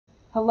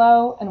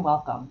Hello and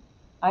welcome.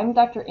 I'm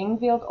Dr.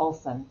 Ingvild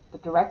Olsen, the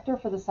Director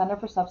for the Center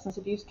for Substance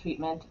Abuse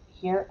Treatment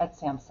here at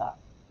SAMHSA.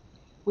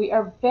 We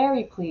are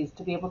very pleased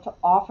to be able to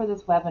offer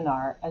this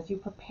webinar as you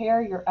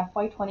prepare your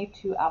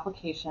FY22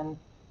 application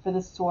for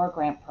the SOAR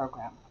grant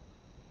program.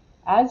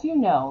 As you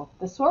know,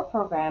 the SOAR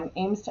program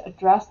aims to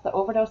address the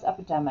overdose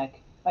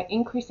epidemic by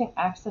increasing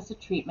access to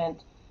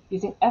treatment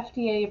using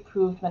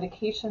FDA-approved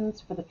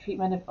medications for the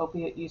treatment of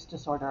opioid use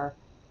disorder,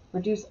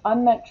 reduce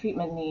unmet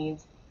treatment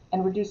needs,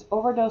 and reduce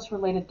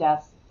overdose-related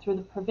deaths through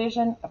the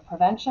provision of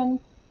prevention,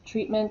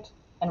 treatment,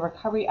 and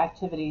recovery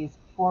activities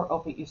for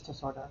opioid use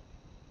disorder.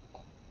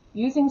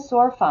 Using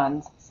SOAR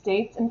funds,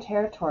 states and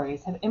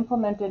territories have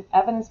implemented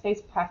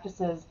evidence-based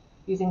practices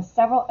using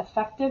several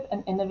effective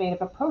and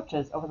innovative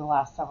approaches over the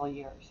last several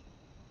years.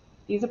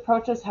 These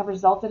approaches have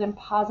resulted in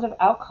positive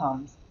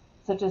outcomes,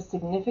 such as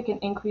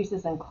significant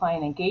increases in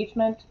client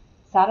engagement,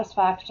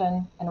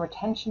 satisfaction, and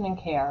retention in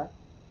care,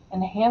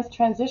 enhanced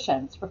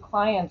transitions for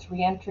clients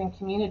re-entering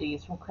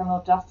communities from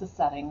criminal justice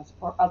settings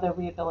or other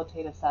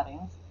rehabilitative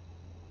settings,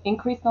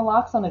 increased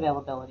naloxone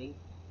availability,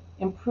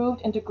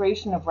 improved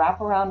integration of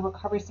wraparound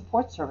recovery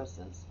support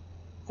services,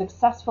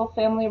 successful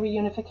family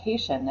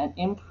reunification and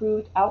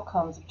improved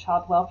outcomes of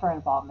child welfare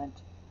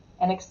involvement,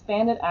 and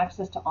expanded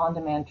access to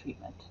on-demand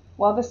treatment.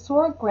 While the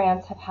SOAR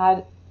grants have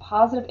had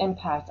positive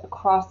impact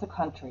across the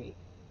country,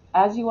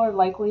 as you are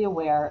likely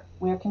aware,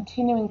 we are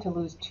continuing to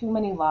lose too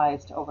many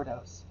lives to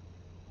overdose.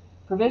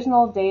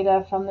 Provisional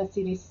data from the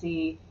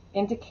CDC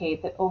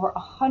indicate that over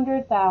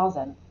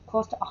 100,000,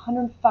 close to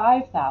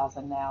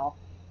 105,000 now,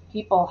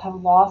 people have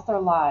lost their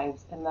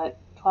lives in the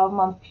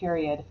 12-month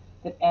period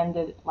that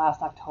ended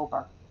last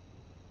October.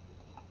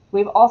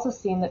 We've also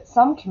seen that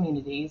some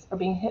communities are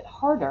being hit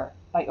harder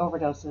by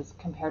overdoses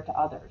compared to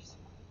others.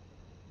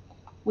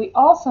 We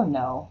also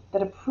know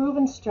that a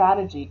proven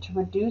strategy to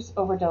reduce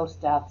overdose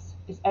deaths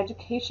is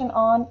education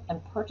on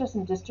and purchase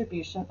and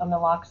distribution of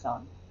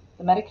naloxone,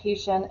 the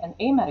medication and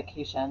a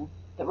medication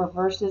that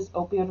reverses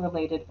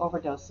opioid-related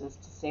overdoses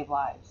to save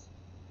lives.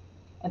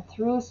 And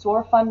through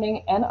SOAR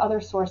funding and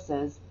other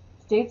sources,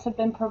 states have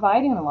been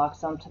providing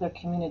naloxone to their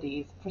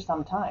communities for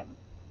some time.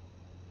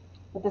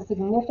 But the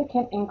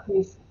significant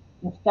increase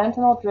in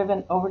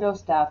fentanyl-driven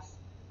overdose deaths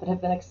that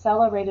have been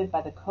accelerated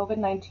by the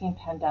COVID-19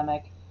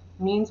 pandemic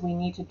means we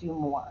need to do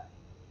more.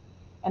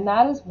 And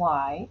that is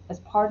why, as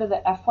part of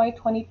the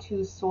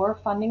FY22 SOAR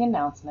funding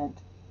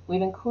announcement,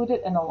 we've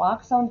included a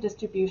naloxone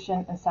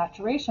distribution and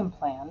saturation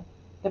plan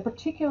that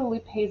particularly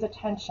pays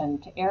attention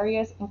to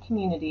areas and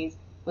communities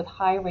with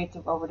high rates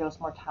of overdose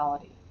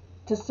mortality.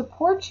 To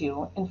support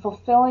you in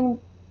fulfilling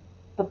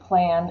the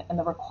plan and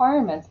the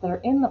requirements that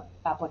are in the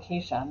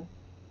application,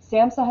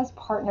 SAMHSA has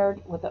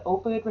partnered with the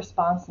Opioid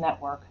Response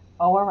Network,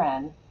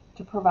 ORN,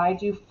 to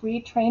provide you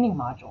free training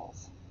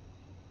modules.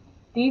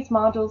 These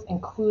modules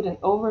include an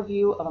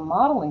overview of a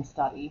modeling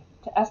study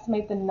to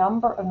estimate the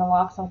number of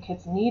naloxone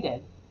kits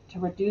needed to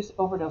reduce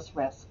overdose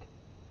risk,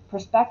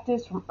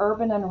 perspectives from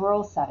urban and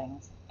rural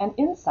settings, and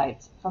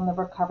insights from the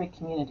recovery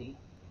community.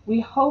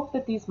 We hope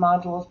that these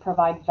modules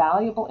provide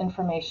valuable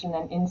information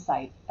and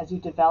insight as you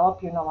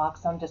develop your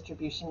naloxone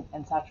distribution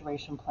and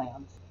saturation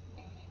plans.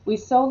 We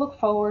so look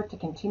forward to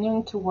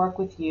continuing to work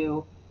with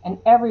you and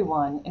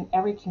everyone in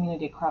every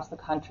community across the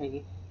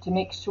country to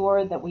make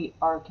sure that we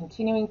are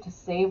continuing to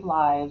save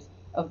lives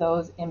of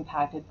those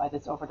impacted by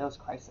this overdose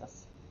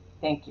crisis.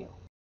 Thank you.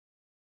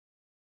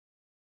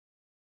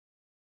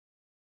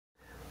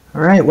 All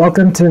right,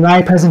 welcome to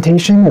my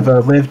presentation of a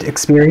lived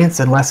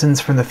experience and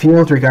lessons from the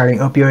field regarding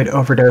opioid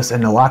overdose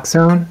and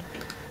naloxone.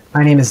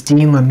 My name is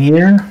Dean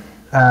Lemire.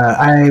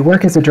 I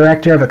work as a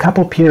director of a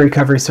couple peer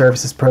recovery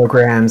services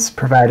programs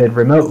provided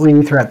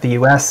remotely throughout the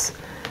U.S.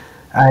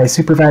 I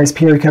supervise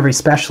peer recovery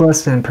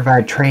specialists and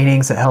provide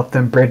trainings that help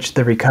them bridge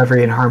the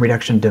recovery and harm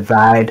reduction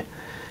divide.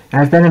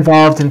 And I've been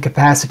involved in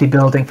capacity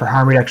building for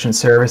harm reduction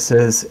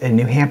services in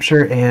New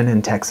Hampshire and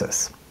in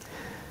Texas.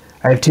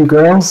 I have two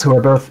girls who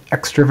are both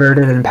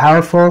extroverted and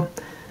powerful,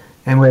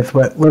 and with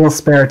what little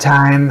spare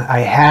time I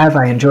have,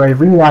 I enjoy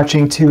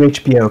rewatching two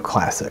HBO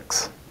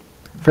classics.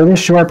 For this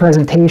short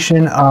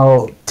presentation,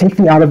 I'll take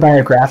the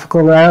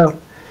autobiographical route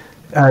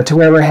to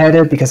where we're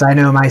headed because I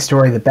know my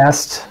story the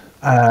best.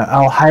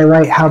 I'll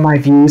highlight how my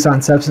views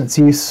on substance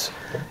use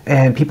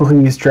and people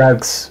who use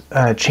drugs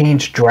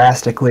changed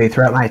drastically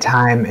throughout my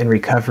time in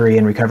recovery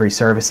and recovery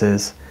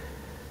services.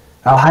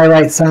 I'll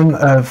highlight some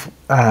of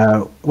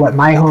what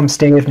my home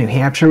state of New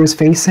Hampshire was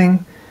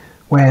facing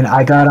when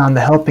I got on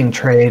the helping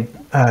train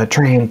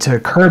to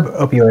curb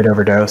opioid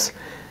overdose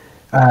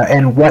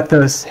and what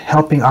those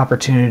helping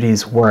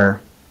opportunities were.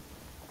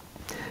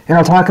 And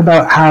I'll talk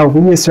about how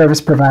we as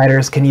service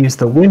providers can use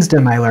the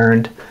wisdom I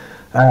learned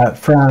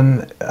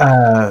from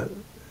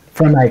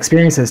my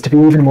experiences to be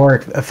even more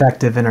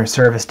effective in our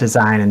service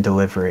design and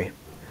delivery.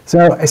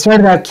 So I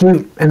started out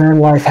cute and then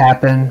life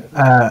happened.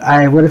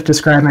 I would have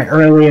described my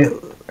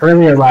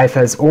earlier life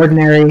as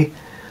ordinary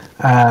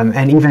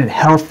and even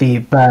healthy,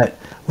 but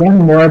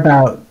learning more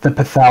about the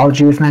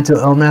pathology of mental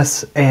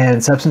illness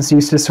and substance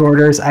use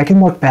disorders, I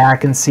can look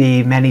back and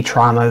see many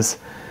traumas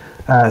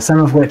some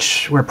of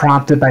which were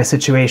prompted by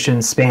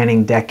situations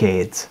spanning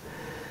decades.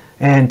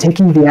 And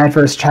taking the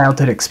Adverse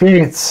Childhood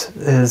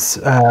Experiences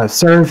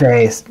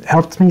survey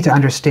helped me to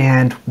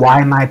understand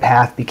why my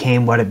path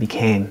became what it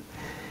became,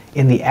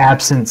 in the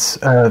absence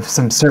of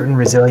some certain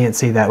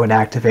resiliency that would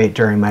activate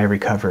during my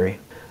recovery.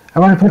 I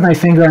want to put my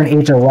finger on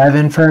age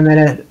 11 for a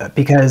minute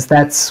because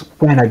that's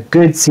when a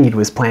good seed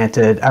was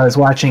planted. I was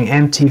watching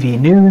MTV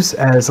News,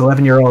 as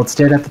 11-year-olds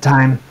did at the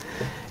time,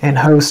 and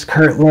host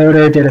Kurt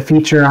Loder did a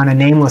feature on a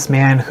nameless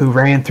man who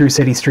ran through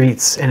city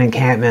streets and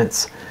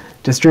encampments,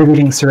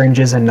 distributing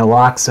syringes and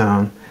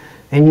naloxone,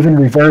 and even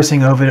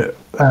reversing opioid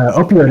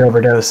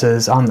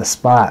overdoses on the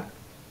spot.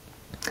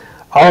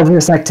 All of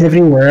this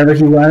activity, wherever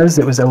he was,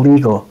 it was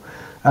illegal.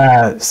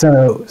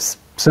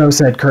 So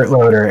said Kurt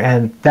Loder,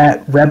 and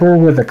that rebel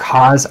with a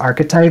cause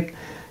archetype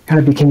kind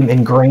of became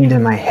ingrained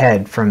in my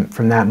head from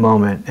that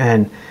moment.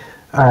 And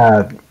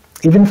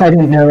even if I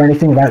didn't know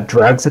anything about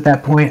drugs at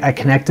that point, I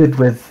connected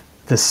with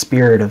the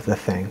spirit of the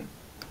thing.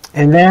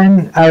 And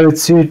then I would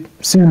soon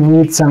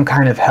need some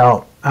kind of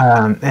help,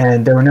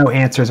 and there were no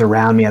answers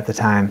around me at the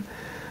time.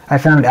 I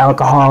found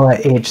alcohol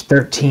at age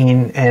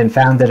 13 and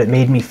found that it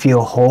made me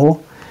feel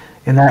whole,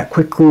 and that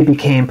quickly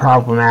became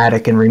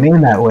problematic and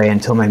remained that way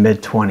until my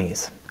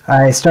mid-20s.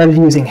 I started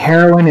using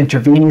heroin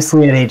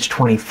intravenously at age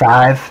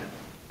 25,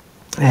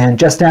 and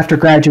just after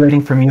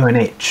graduating from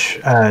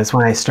UNH is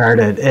when I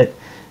started. It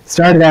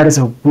started out as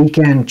a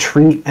weekend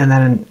treat, and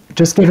then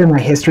just given my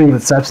history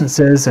with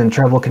substances and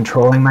trouble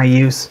controlling my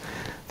use,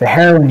 the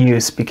heroin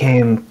use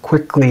became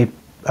quickly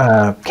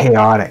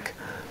chaotic.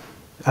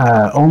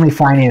 Only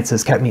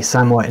finances kept me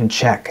somewhat in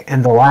check,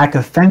 and the lack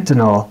of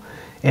fentanyl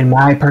in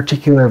my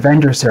particular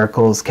vendor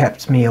circles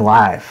kept me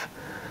alive.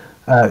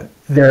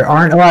 There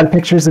aren't a lot of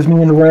pictures of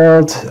me in the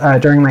world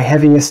during my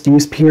heaviest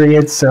use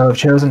periods, so I've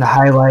chosen to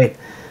highlight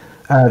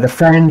the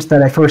friend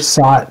that I first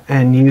sought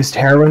and used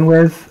heroin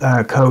with,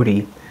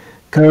 Cody.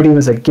 Cody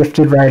was a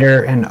gifted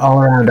writer and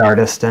all-around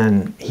artist,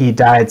 and he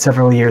died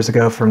several years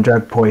ago from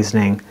drug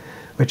poisoning,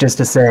 which is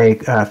to say,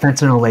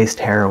 fentanyl-laced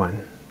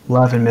heroin.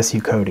 Love and miss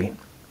you, Cody.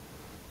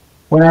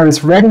 When I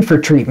was ready for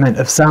treatment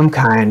of some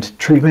kind,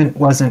 treatment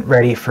wasn't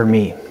ready for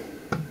me.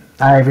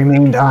 I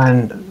remained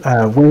on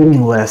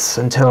waiting lists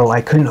until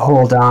I couldn't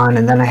hold on,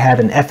 and then I had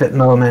an F-it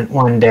moment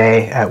one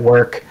day at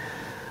work.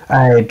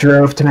 I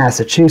drove to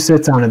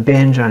Massachusetts on a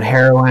binge on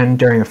heroin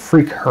during a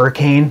freak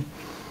hurricane,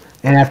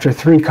 and after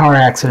 3 car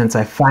accidents,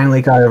 I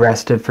finally got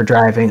arrested for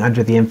driving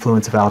under the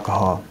influence of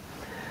alcohol.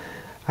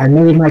 I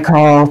made my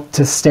call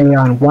to stay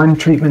on one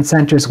treatment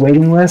center's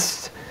waiting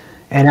list,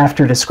 and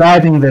after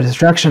describing the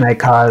destruction I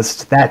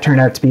caused, that turned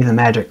out to be the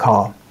magic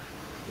call.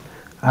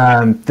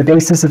 The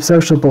basis of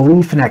social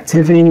belief and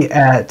activity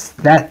at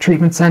that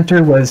treatment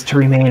center was to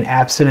remain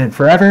abstinent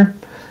forever,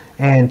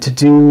 and to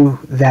do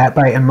that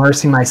by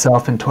immersing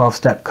myself in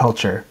 12-step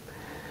culture.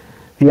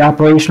 The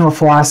operational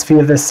philosophy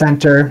of this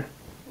center,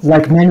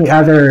 like many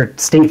other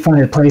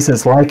state-funded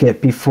places like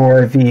it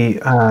before the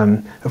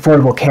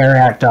Affordable Care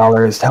Act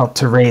dollars helped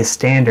to raise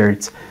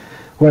standards,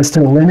 was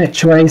to limit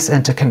choice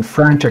and to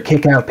confront or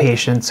kick out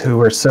patients who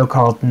were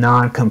so-called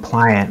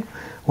non-compliant,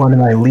 one of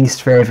my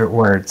least favorite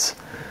words.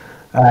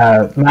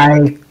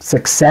 My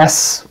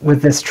success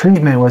with this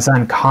treatment was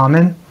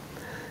uncommon,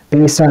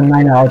 based on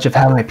my knowledge of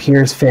how my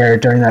peers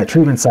fared during that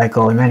treatment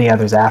cycle and many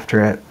others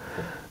after it.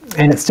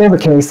 And it's still the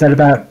case that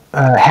about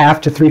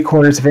half to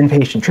 3/4 of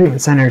inpatient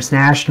treatment centers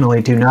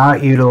nationally do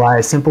not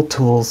utilize simple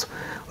tools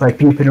like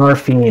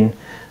buprenorphine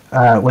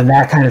when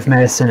that kind of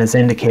medicine is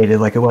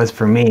indicated, like it was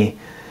for me,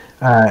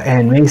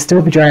 and may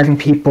still be driving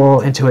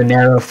people into a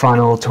narrow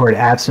funnel toward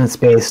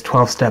abstinence-based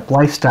 12-step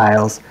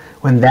lifestyles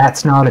when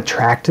that's not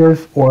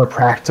attractive or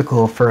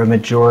practical for a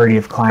majority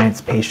of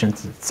clients,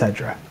 patients,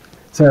 etc.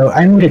 So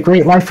I made a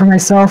great life for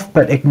myself,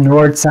 but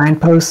ignored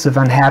signposts of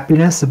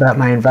unhappiness about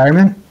my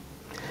environment.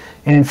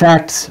 And in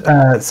fact,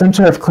 some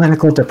sort of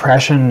clinical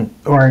depression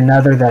or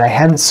another that I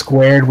hadn't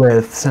squared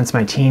with since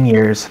my teen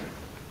years,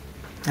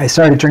 I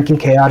started drinking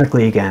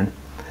chaotically again.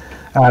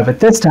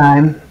 But this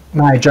time,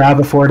 my job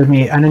afforded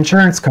me an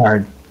insurance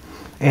card,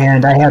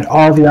 and I had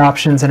all the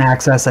options and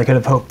access I could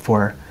have hoped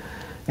for.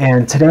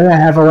 And today I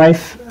have a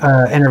life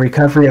and a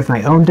recovery of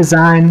my own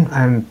design.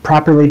 I'm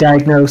properly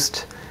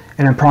diagnosed,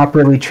 and I'm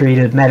properly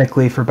treated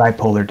medically for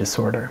bipolar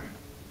disorder.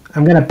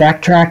 I'm going to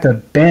backtrack a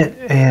bit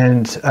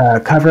and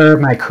cover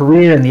my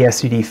career in the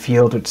SUD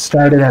field, which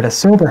started at a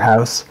sober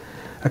house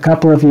a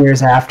couple of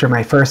years after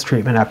my first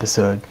treatment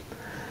episode.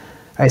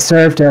 I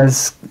served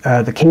as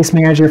the case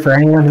manager for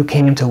anyone who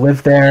came to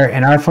live there,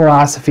 and our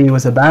philosophy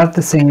was about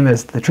the same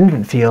as the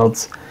treatment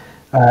fields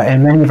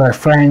and many of our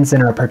friends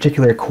in our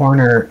particular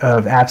corner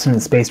of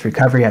abstinence-based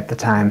recovery at the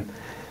time,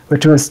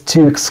 which was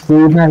to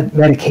exclude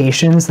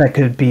medications that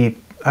could be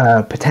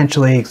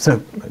potentially,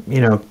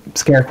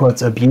 scare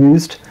quotes,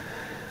 abused,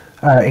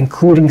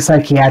 including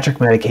psychiatric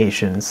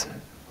medications,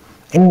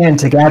 and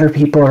to gather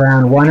people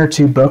around 1 or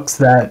 2 books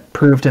that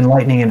proved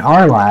enlightening in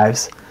our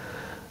lives,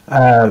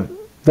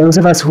 Those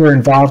of us who were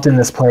involved in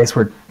this place,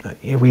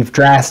 we've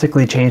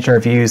drastically changed our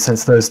views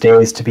since those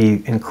days to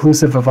be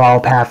inclusive of all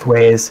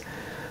pathways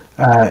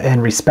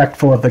and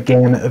respectful of the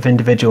gamut of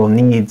individual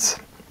needs.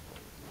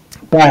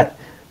 But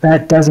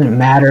that doesn't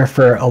matter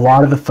for a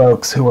lot of the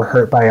folks who were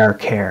hurt by our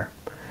care.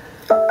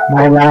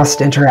 My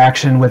last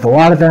interaction with a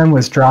lot of them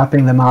was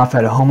dropping them off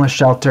at a homeless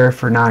shelter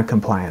for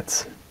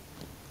non-compliance.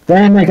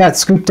 Then I got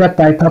scooped up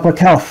by public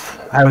health.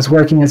 I was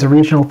working as a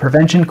regional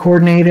prevention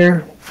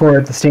coordinator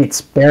for the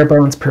state's bare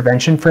bones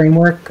prevention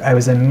framework. I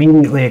was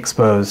immediately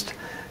exposed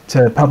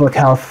to public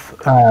health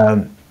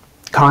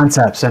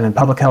concepts and in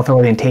public health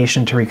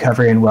orientation to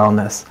recovery and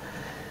wellness.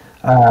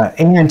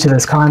 And to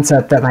this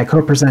concept that my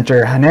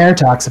co-presenter Haner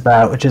talks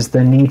about, which is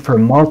the need for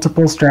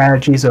multiple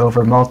strategies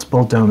over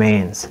multiple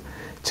domains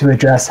to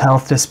address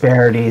health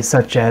disparities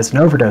such as an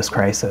overdose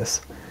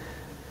crisis.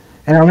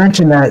 And I'll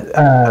mention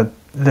that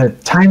the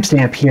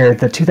timestamp here,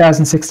 the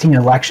 2016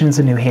 elections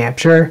in New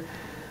Hampshire,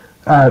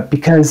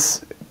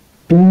 because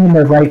being in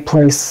the right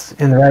place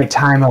in the right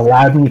time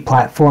allowed me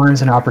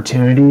platforms and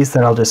opportunities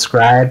that I'll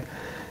describe,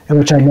 and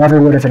which I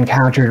never would have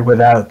encountered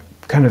without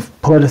kind of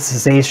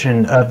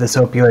politicization of this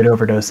opioid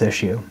overdose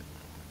issue.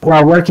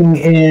 While working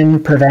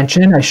in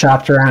prevention, I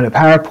shopped around at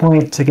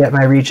PowerPoint to get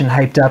my region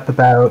hyped up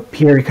about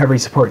peer recovery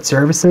support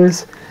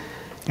services.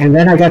 And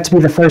then I got to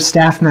be the first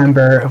staff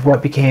member of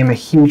what became a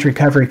huge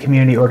recovery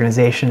community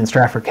organization in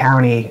Stratford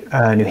County,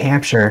 New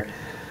Hampshire.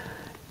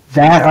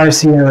 That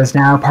RCO is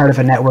now part of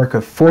a network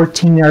of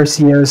 14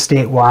 RCOs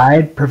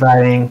statewide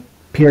providing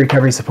peer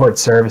recovery support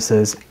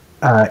services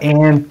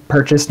and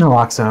purchased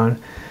Naloxone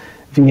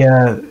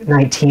via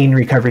 19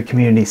 recovery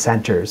community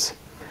centers.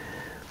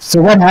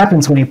 So what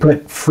happens when you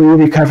put free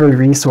recovery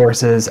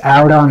resources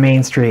out on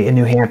Main Street in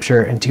New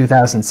Hampshire in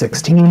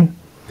 2016?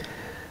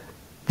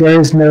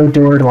 There's no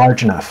door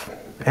large enough,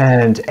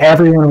 and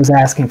everyone was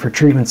asking for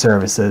treatment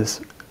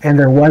services, and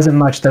there wasn't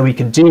much that we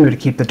could do to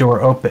keep the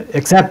door open,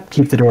 except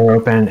keep the door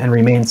open and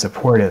remain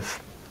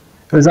supportive.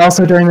 It was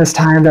also during this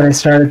time that I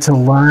started to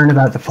learn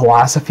about the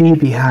philosophy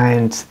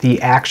behind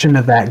the action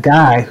of that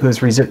guy who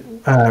was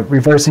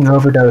reversing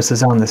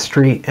overdoses on the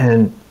street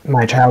in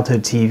my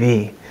childhood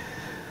TV.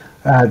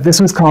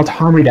 This was called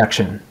harm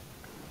reduction,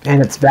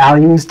 and its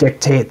values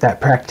dictate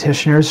that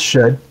practitioners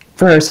should,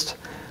 first,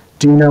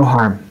 do no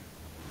harm.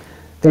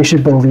 They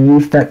should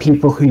believe that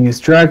people who use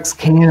drugs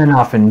can and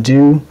often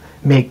do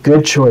make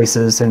good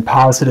choices and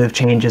positive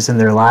changes in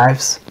their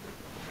lives.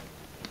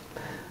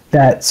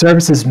 That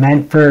services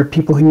meant for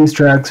people who use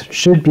drugs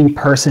should be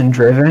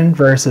person-driven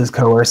versus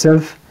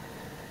coercive,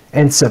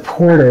 and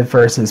supportive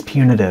versus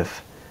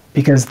punitive,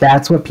 because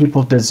that's what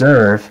people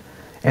deserve,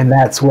 and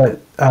that's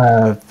what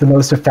the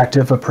most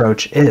effective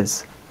approach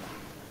is.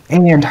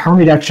 And harm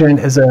reduction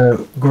is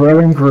a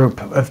growing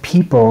group of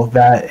people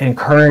that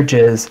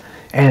encourages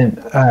and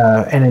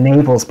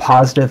enables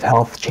positive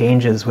health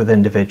changes with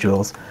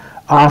individuals,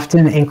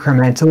 often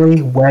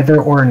incrementally,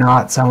 whether or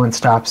not someone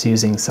stops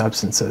using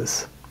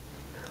substances.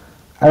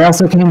 I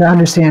also came to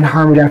understand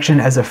harm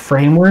reduction as a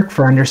framework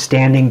for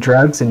understanding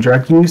drugs and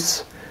drug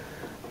use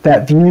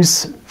that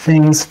views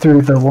things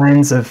through the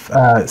lens of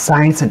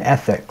science and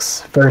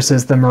ethics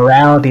versus the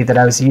morality that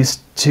I was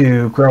used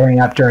to growing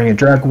up during a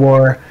drug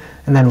war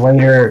and then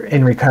later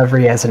in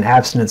recovery as an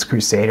abstinence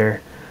crusader.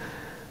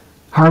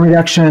 Harm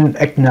reduction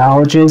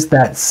acknowledges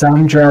that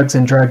some drugs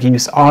and drug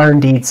use are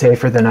indeed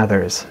safer than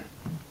others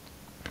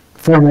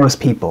for most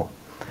people.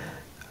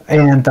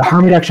 And the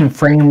harm reduction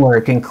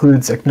framework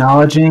includes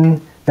acknowledging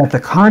that the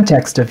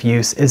context of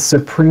use is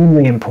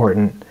supremely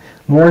important,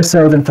 more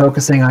so than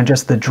focusing on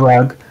just the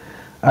drug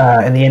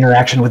and the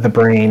interaction with the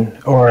brain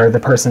or the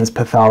person's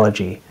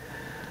pathology.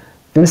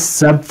 This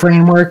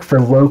sub-framework for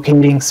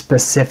locating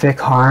specific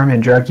harm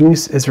and drug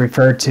use is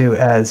referred to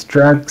as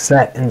drug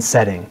set and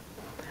setting.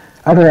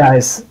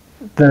 Otherwise,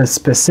 the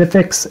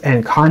specifics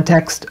and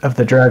context of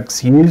the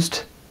drugs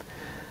used,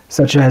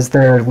 such as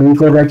their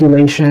legal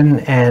regulation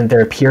and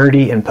their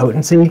purity and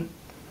potency,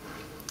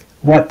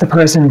 what the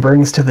person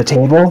brings to the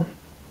table,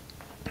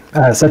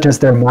 such as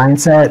their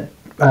mindset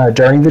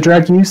during the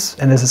drug use,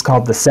 and this is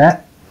called the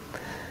set,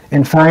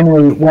 and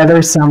finally,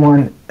 whether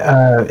someone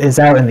is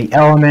out in the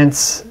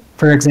elements,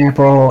 for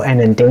example,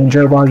 and in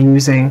danger while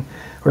using,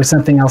 or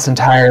something else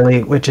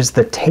entirely, which is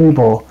the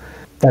table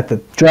that the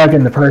drug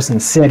and the person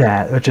sit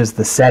at, which is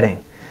the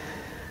setting.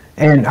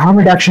 And harm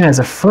reduction as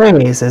a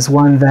phrase is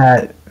one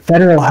that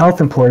federal health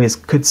employees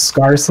could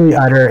scarcely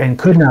utter and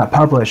could not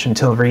publish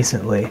until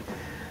recently.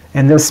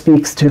 And this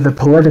speaks to the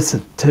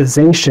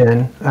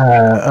politicization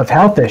of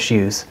health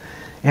issues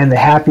and the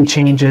happy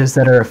changes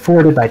that are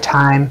afforded by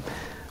time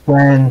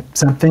when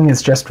something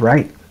is just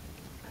right.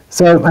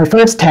 So my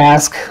first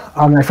task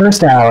on my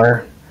first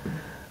hour,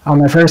 on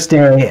my first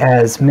day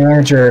as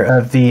manager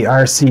of the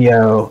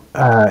RCO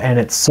and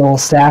its sole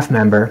staff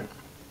member,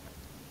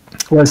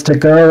 was to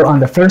go on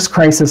the first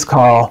crisis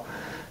call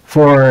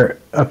for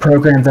a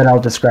program that I'll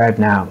describe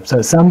now.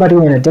 So somebody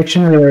in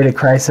addiction-related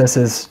crisis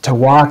is to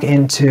walk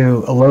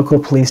into a local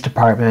police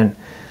department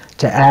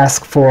to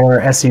ask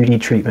for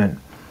SUD treatment.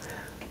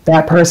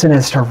 That person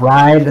is to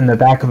ride in the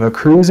back of a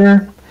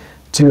cruiser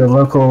to a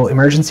local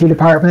emergency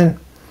department.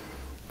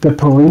 The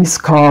police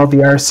call the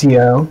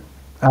RCO,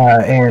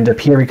 and a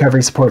peer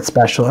recovery support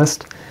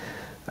specialist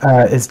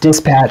is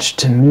dispatched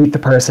to meet the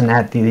person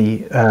at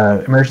the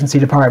emergency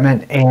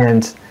department,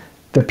 and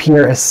the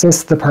peer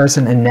assists the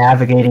person in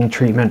navigating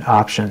treatment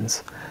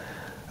options,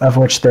 of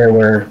which there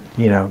were,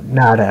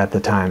 nada at the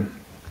time.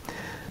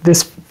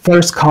 This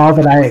first call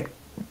that I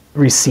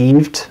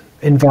received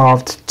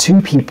involved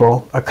two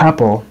people, a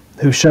couple,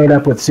 who showed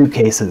up with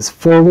suitcases,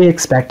 fully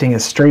expecting a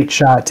straight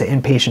shot to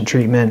inpatient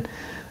treatment,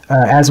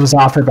 as was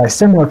offered by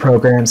similar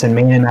programs in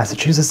Maine and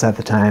Massachusetts at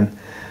the time.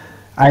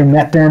 I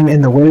met them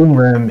in the waiting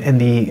room in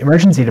the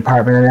emergency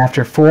department, and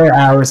after 4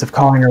 hours of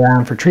calling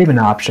around for treatment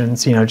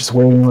options, just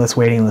waiting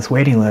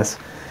list,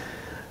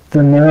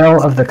 the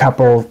male of the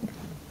couple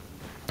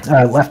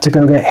left to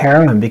go get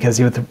heroin because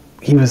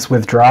he was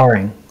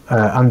withdrawing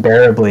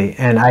unbearably,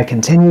 and I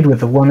continued with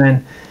the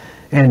woman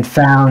and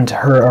found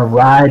her a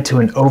ride to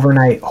an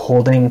overnight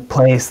holding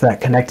place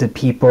that connected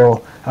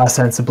people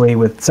ostensibly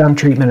with some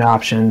treatment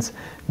options,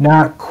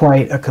 not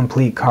quite a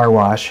complete car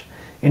wash.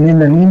 And in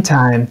the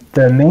meantime,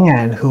 the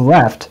man who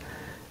left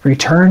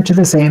returned to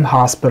the same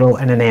hospital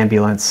in an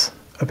ambulance,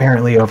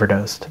 apparently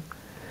overdosed.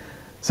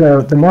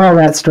 So the moral of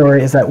that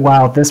story is that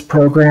while this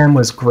program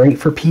was great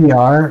for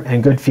PR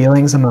and good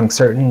feelings among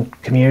certain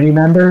community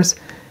members,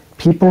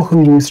 people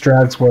who use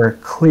drugs were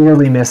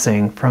clearly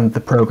missing from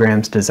the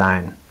program's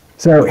design.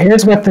 So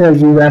here's what the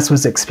US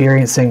was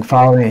experiencing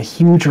following a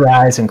huge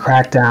rise and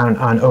crackdown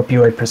on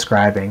opioid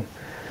prescribing.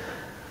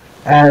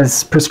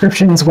 As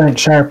prescriptions went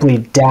sharply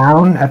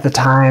down at the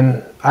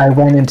time I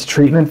went into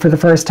treatment for the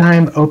first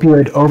time,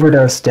 opioid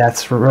overdose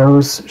deaths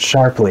rose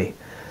sharply.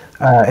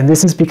 And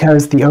this is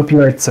because the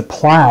opioid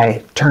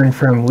supply turned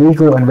from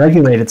legal and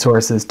regulated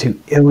sources to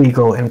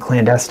illegal and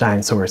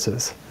clandestine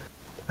sources.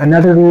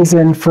 Another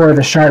reason for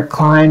the sharp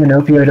climb in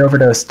opioid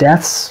overdose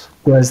deaths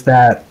was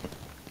that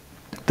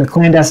the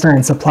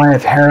clandestine supply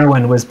of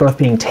heroin was both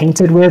being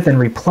tainted with and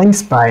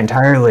replaced by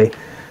entirely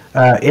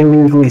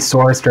illegally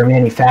sourced or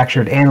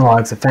manufactured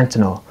analogs of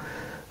fentanyl,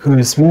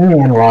 whose main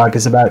analog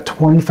is about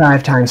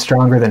 25 times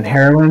stronger than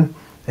heroin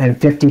and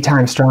 50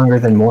 times stronger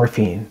than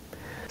morphine.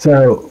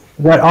 So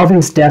what all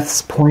these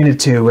deaths pointed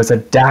to was a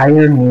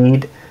dire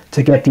need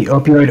to get the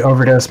opioid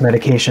overdose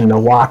medication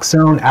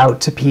Naloxone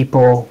out to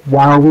people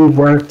while we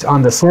worked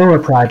on the slower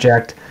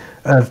project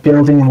of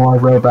building a more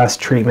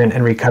robust treatment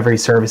and recovery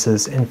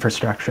services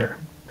infrastructure.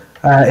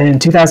 In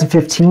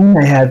 2015,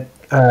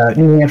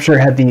 New Hampshire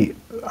had the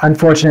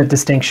unfortunate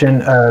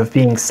distinction of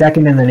being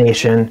second in the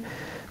nation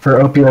for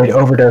opioid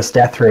overdose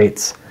death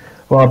rates,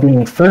 while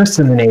being first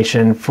in the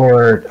nation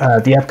for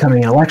the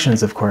upcoming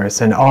elections, of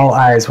course, and all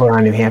eyes were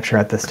on New Hampshire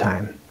at this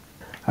time.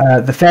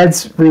 The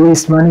feds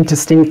released money to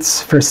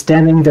states for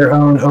stemming their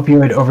own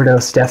opioid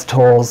overdose death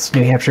tolls.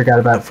 New Hampshire got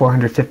about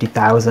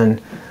 $450,000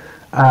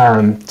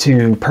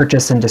 to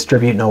purchase and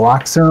distribute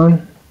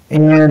Naloxone.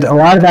 And a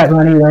lot of that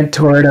money went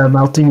toward a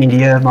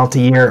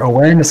multi-year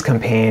awareness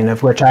campaign,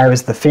 of which I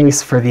was the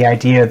face for the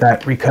idea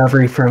that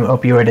recovery from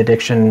opioid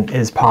addiction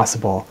is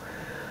possible.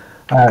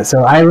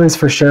 So I was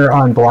for sure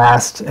on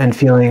blast and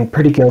feeling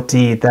pretty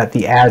guilty that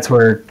the ads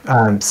were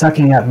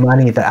sucking up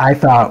money that I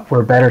thought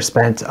were better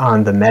spent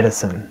on the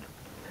medicine.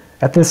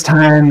 At this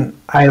time,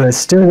 I was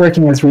still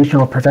working as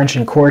regional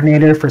prevention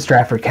coordinator for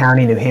Stratford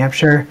County, New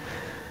Hampshire.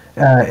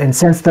 And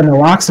since the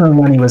Naloxone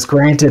money was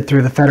granted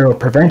through the federal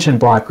prevention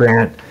block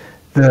grant,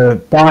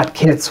 the bought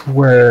kits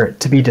were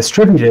to be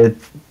distributed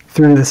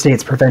through the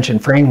state's prevention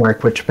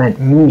framework, which meant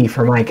me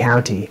for my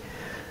county.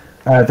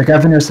 The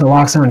governor's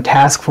Naloxone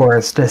task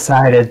force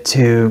decided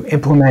to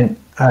implement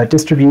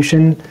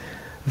distribution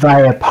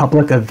via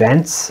public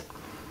events,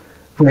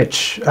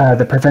 which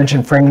the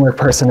prevention framework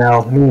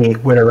personnel, me,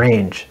 would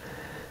arrange.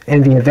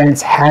 And the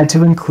events had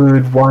to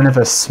include one of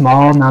a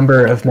small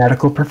number of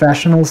medical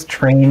professionals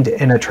trained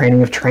in a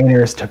training of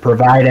trainers to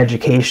provide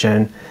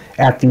education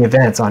at the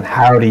events on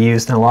how to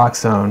use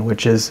Naloxone,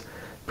 which is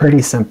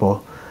pretty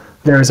simple.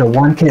 There's a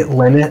 1-kit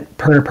limit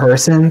per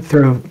person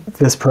through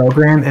this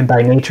program, and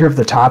by nature of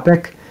the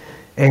topic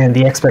and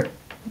the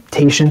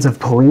expectations of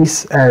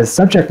police as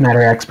subject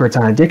matter experts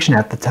on addiction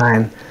at the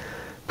time,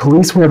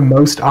 police were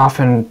most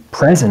often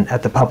present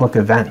at the public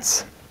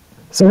events.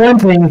 So one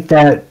thing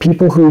that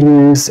people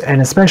who use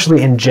and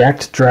especially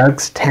inject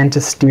drugs tend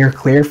to steer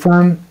clear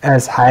from,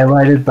 as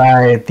highlighted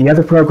by the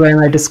other program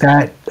I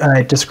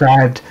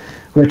described,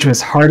 which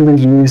was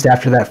hardly used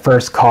after that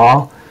first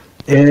call,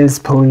 is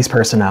police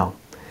personnel.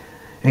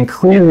 And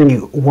clearly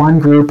one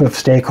group of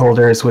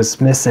stakeholders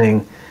was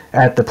missing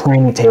at the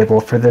planning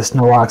table for this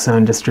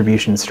Naloxone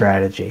distribution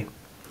strategy.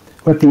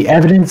 What the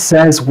evidence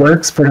says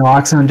works for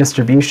Naloxone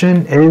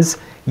distribution is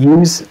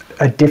use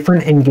a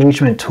different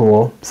engagement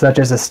tool, such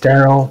as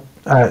sterile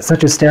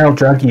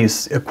drug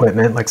use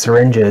equipment like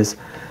syringes,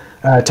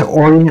 to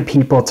orient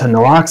people to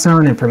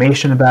Naloxone,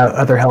 information about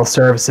other health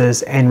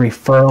services, and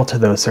referral to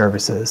those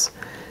services.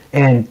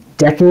 And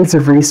decades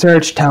of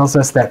research tells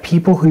us that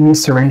people who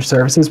use syringe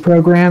services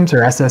programs,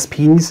 or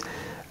SSPs,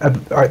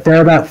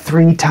 they're about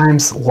 3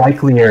 times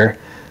likelier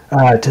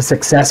to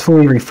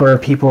successfully refer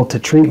people to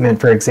treatment,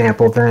 for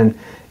example, than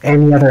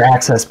any other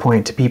access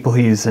point to people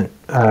who use and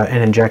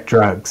inject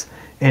drugs.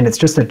 And it's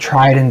just a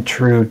tried and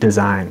true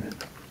design.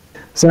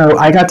 So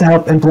I got to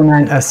help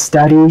implement a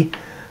study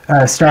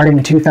starting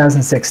in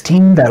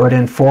 2016 that would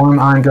inform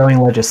ongoing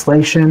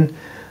legislation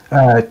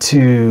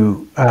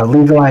to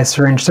legalize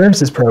syringe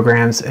services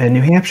programs in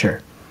New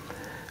Hampshire.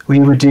 We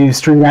would do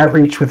street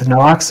outreach with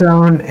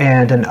naloxone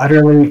and an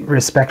utterly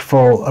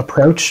respectful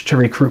approach to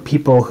recruit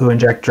people who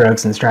inject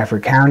drugs in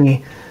Stratford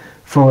County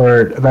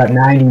for about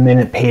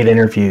 90-minute paid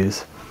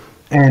interviews.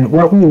 And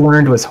what we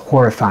learned was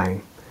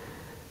horrifying.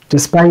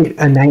 Despite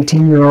a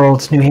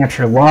 19-year-old New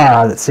Hampshire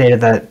law that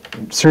stated that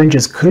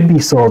syringes could be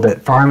sold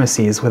at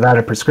pharmacies without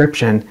a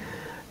prescription,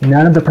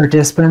 none of the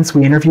participants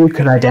we interviewed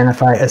could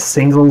identify a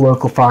single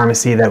local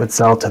pharmacy that would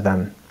sell to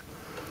them.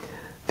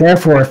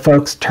 Therefore,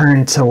 folks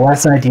turned to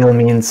less ideal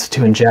means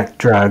to inject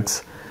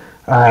drugs.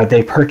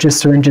 They purchased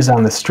syringes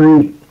on the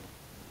street.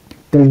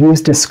 They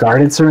used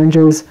discarded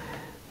syringes.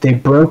 They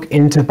broke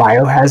into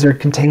biohazard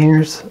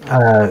containers.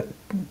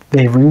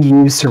 They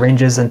reused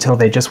syringes until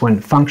they just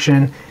wouldn't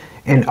function,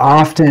 and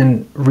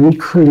often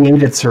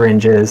recreated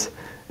syringes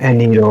and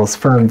needles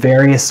from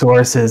various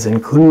sources,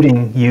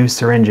 including used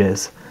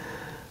syringes.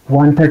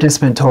 One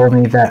participant told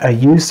me that a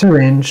used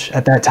syringe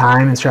at that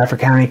time in Stratford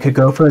County could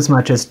go for as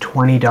much as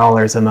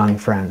 $20 among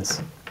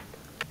friends.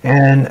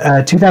 And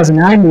a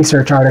 2009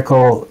 research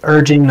article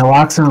urging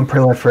naloxone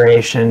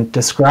proliferation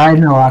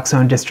described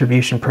naloxone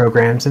distribution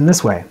programs in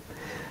this way.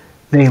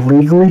 They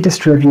legally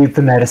distribute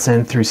the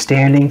medicine through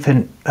standing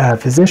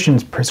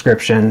physician's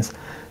prescriptions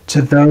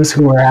to those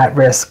who are at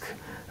risk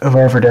of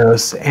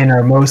overdose and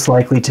are most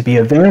likely to be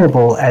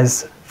available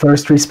as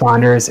first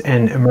responders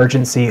in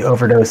emergency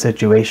overdose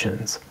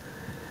situations.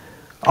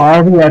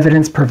 All the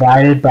evidence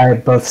provided by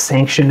both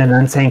sanctioned and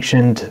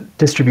unsanctioned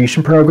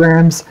distribution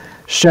programs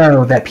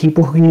show that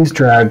people who use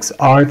drugs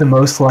are the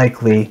most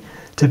likely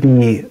to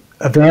be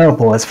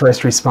available as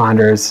first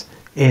responders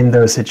in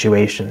those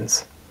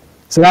situations.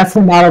 So that's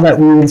the model that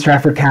we in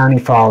Stratford County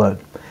followed.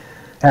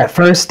 At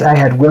first, I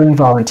had willing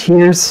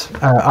volunteers,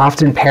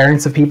 often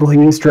parents of people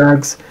who use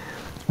drugs,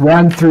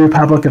 run through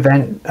public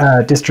event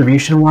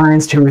distribution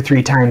lines 2 or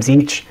 3 times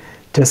each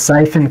to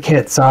siphon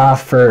kits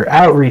off for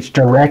outreach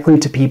directly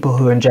to people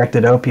who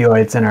injected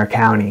opioids in our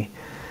county.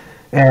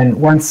 And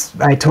once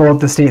I told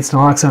the state's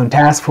naloxone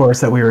task force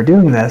that we were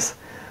doing this,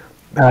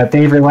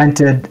 they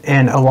relented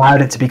and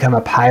allowed it to become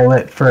a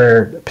pilot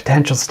for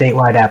potential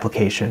statewide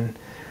application.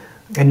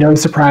 And no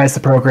surprise, the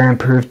program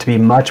proved to be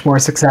much more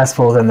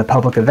successful than the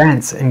public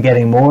events in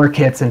getting more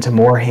kits into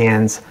more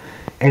hands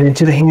and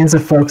into the hands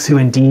of folks who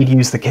indeed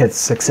use the kits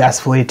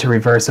successfully to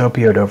reverse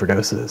opioid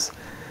overdoses.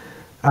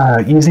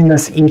 Using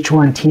this each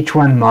one, teach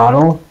one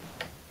model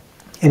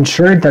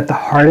ensured that the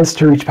hardest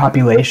to reach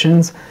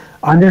populations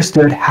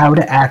understood how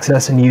to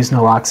access and use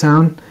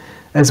naloxone,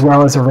 as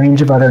well as a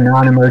range of other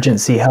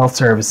non-emergency health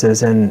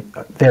services in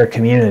their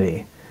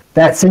community.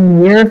 That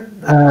same year,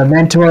 a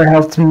mentor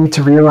helped me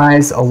to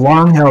realize a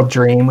long-held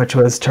dream, which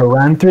was to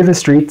run through the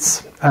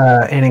streets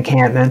and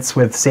encampments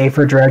with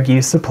safer drug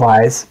use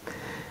supplies,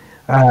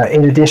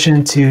 in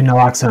addition to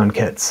naloxone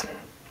kits.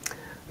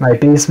 My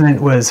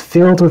basement was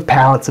filled with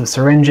pallets of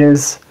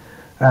syringes,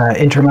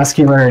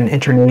 intramuscular and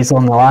intranasal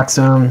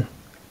naloxone,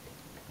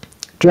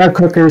 drug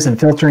cookers and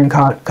filtering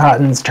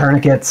cottons,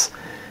 tourniquets,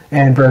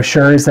 and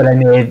brochures that I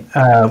made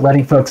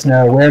letting folks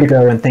know where to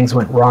go when things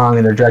went wrong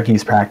in their drug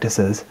use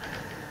practices.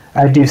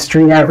 I'd do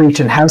street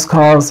outreach and house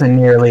calls in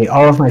nearly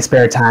all of my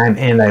spare time,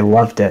 and I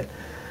loved it.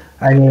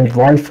 I made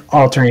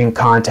life-altering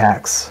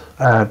contacts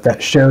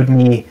that showed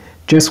me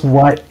just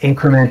what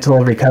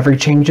incremental recovery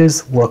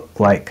changes looked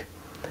like.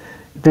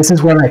 This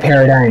is where my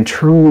paradigm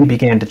truly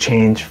began to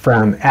change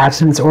from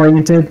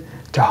abstinence-oriented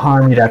to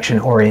harm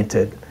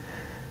reduction-oriented.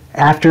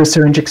 After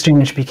syringe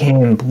exchange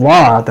became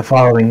law the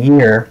following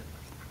year,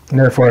 and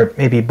therefore it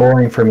may be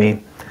boring for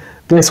me,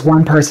 this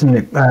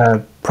one-person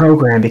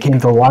program became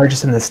the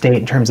largest in the state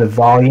in terms of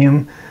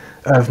volume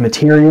of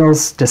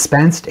materials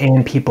dispensed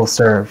and people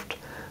served,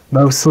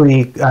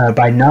 mostly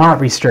by not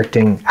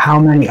restricting how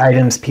many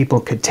items people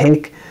could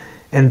take,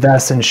 and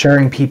thus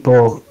ensuring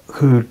people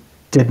who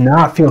did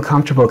not feel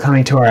comfortable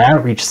coming to our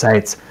outreach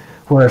sites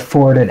were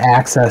afforded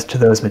access to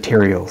those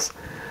materials.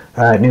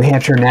 New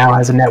Hampshire now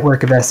has a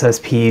network of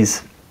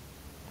SSPs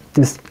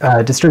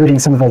distributing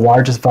some of the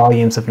largest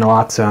volumes of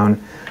naloxone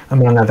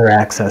among other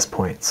access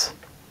points.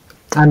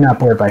 I'm not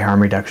bored by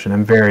harm reduction.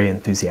 I'm very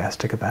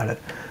enthusiastic about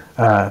it.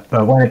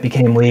 But when it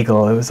became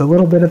legal, it was a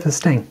little bit of a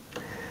sting,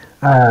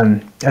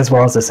 as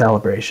well as a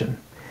celebration.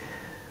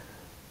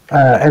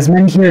 As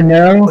many here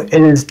know, it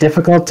is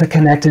difficult to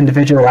connect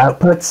individual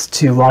outputs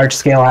to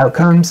large-scale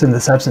outcomes in the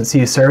substance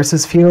use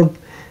services field,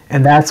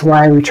 and that's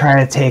why we try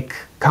to take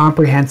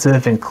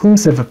comprehensive,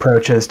 inclusive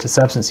approaches to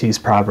substance use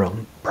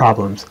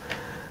problems.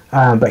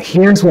 But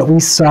here's what we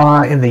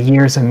saw in the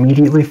years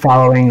immediately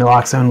following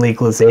naloxone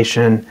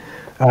legalization,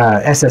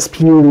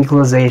 SSP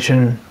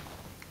legalization,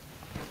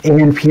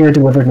 and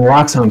peer-delivered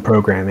naloxone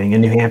programming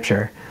in New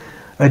Hampshire.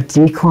 a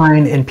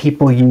decline in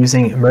people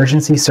using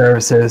emergency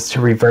services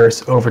to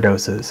reverse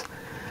overdoses.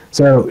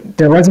 So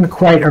there wasn't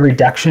quite a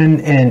reduction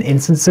in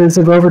instances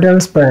of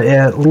overdose, but it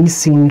at least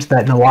seemed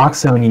that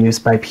naloxone use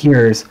by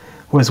peers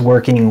was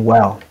working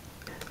well.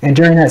 And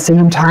during that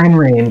same time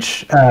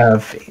range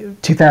of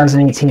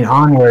 2018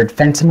 onward,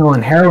 fentanyl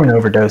and heroin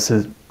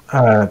overdoses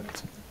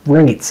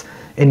rates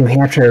in New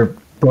Hampshire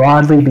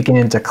broadly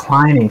began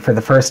declining for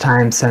the first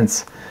time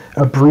since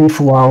a brief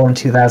lull in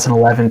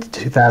 2011 to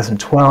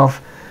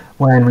 2012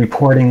 when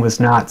reporting was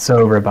not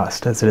so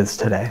robust as it is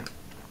today.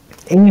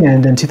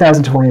 And in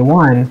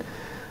 2021,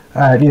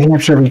 New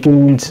Hampshire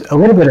regained a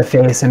little bit of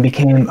face and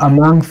became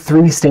among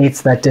 3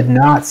 states that did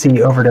not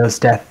see overdose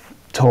death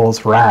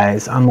tolls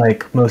rise,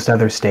 unlike most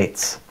other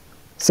states.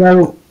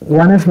 So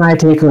one of my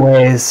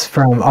takeaways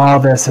from all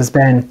this has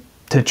been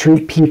to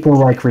treat people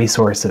like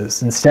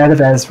resources instead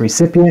of as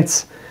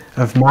recipients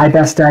of my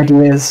best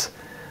ideas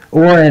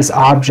or as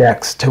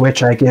objects to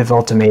which I give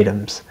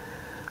ultimatums.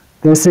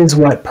 This is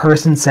what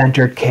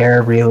person-centered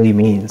care really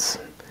means.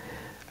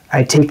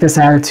 I take this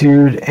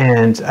attitude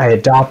and I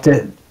adopt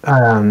it.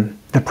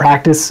 The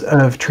practice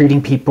of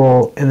treating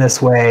people in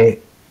this way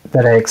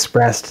that I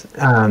expressed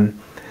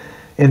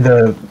in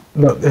the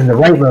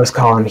rightmost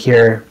column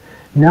here,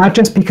 not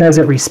just because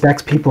it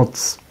respects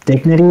people's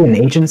dignity and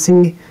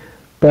agency,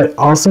 but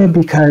also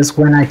because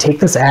when I take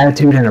this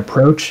attitude and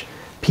approach,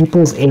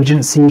 people's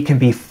agency can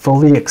be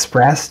fully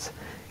expressed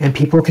and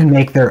people can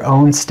make their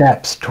own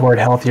steps toward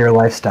healthier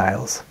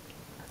lifestyles.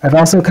 I've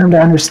also come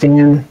to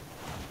understand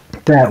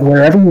that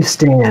wherever you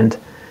stand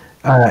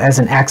as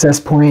an access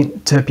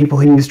point to people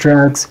who use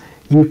drugs,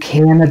 you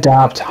can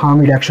adopt harm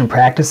reduction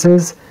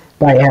practices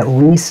by at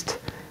least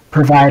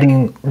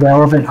providing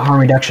relevant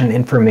harm reduction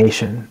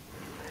information.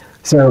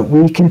 So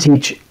we can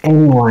teach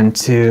anyone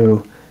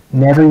to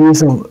never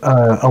use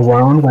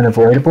alone when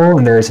avoidable,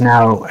 and there's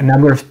now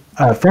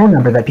a phone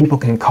number that people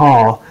can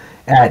call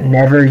at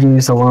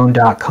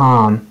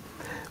neverusealone.com,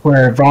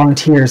 where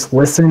volunteers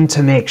listen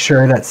to make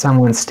sure that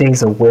someone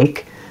stays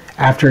awake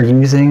after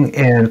using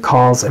and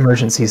calls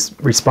emergency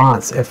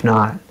response if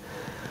not.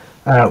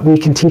 We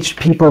can teach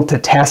people to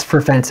test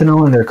for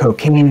fentanyl in their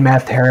cocaine,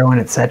 meth, heroin,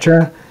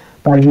 etc.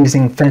 by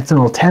using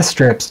fentanyl test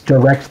strips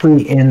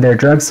directly in their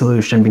drug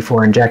solution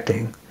before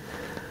injecting.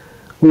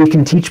 We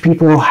can teach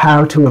people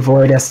how to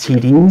avoid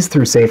STDs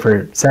through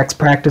safer sex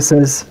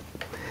practices.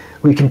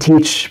 We can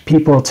teach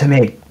people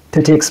to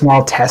take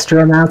small tester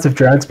amounts of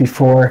drugs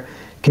before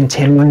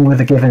continuing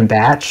with a given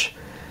batch.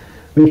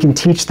 We can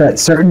teach that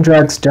certain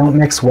drugs don't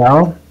mix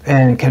well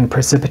and can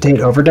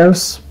precipitate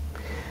overdose.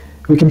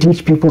 We can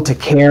teach people to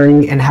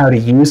carry and how to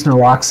use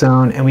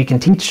naloxone, and we can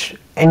teach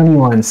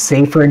anyone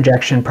safer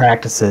injection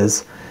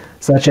practices,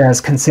 such as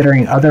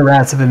considering other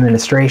routes of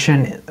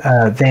administration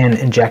than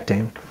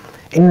injecting,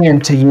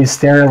 and to use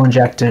sterile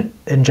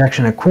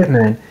injection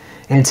equipment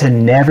and to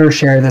never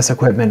share this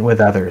equipment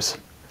with others.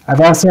 I've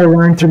also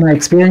learned through my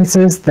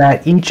experiences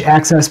that each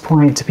access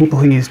point to people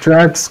who use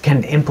drugs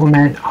can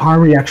implement harm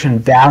reduction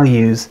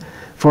values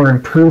for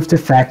improved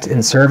effect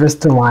in service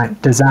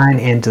design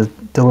and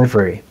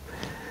delivery.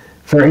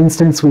 For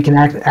instance, we can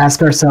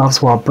ask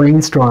ourselves while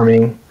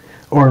brainstorming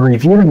or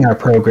reviewing our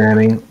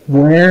programming,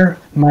 where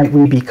might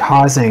we be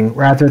causing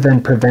rather than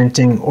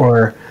preventing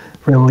or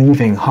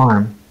relieving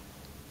harm?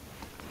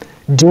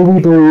 Do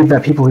we believe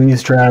that people who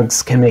use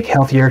drugs can make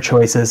healthier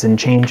choices and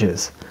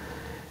changes?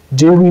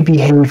 Do we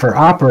behave or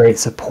operate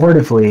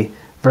supportively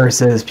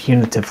versus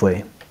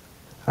punitively?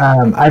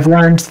 I've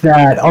learned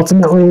that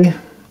ultimately,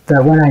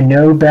 that when I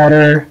know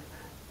better,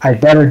 I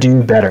better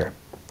do better.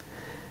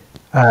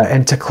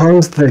 And to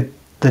close the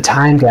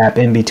time gap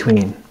in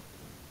between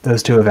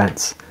those two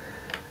events.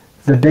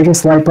 The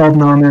biggest light bulb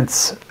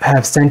moments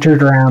have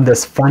centered around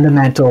this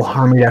fundamental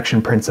harm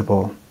reduction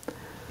principle.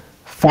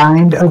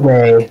 Find a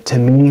way to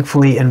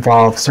meaningfully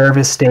involve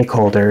service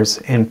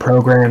stakeholders in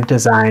program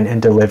design and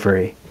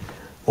delivery,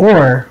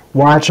 or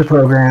watch a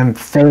program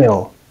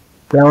fail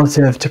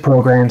relative to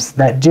programs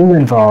that do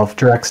involve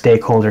direct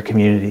stakeholder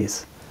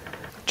communities.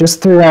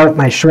 Just throughout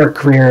my short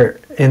career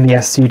in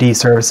the SUD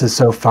services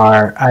so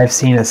far, I've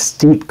seen a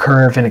steep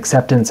curve in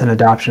acceptance and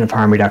adoption of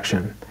harm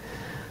reduction.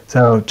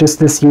 So just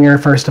this year,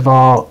 first of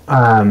all,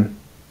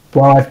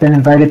 while I've been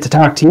invited to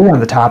talk to you on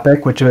the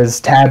topic, which was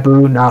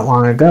taboo not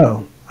long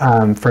ago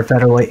for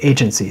federal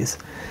agencies.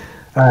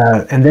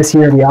 And this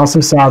year we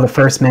also saw the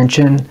first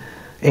mention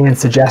and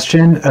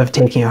suggestion of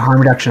taking a harm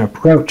reduction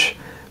approach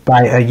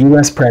by a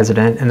U.S.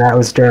 president, and that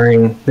was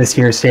during this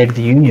year's State of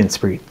the Union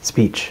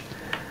speech.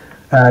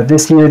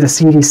 This year, the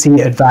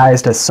CDC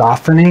advised a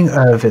softening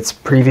of its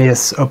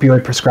previous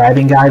opioid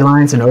prescribing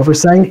guidelines and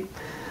oversight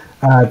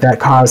that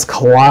caused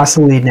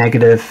colossally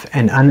negative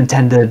and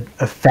unintended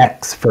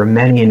effects for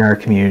many in our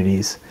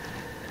communities.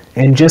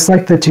 And just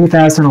like the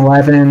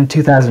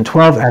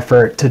 2011-2012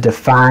 effort to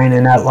define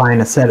and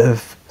outline a set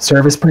of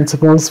service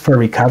principles for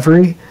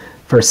recovery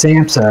for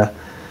SAMHSA,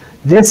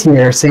 this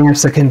year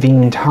SAMHSA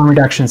convened harm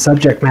reduction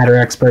subject matter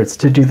experts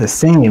to do the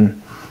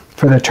same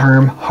for the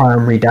term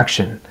harm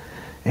reduction.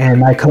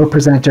 And my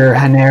co-presenter,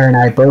 Haner, and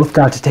I both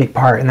got to take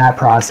part in that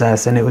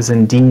process, and it was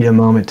indeed a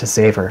moment to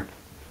savor.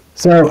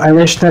 So I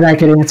wish that I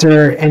could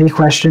answer any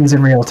questions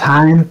in real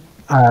time,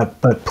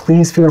 but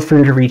please feel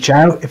free to reach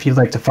out if you'd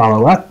like to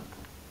follow up.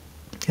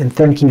 And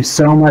thank you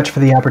so much for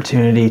the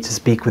opportunity to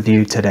speak with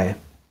you today.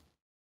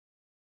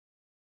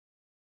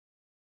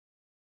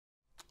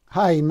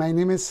 Hi, my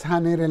name is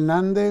Haner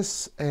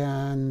Hernandez,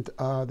 and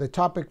the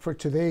topic for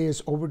today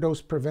is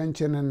overdose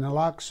prevention and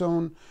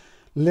naloxone,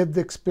 lived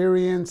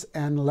experience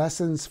and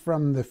lessons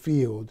from the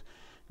field.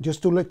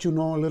 Just to let you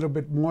know a little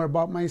bit more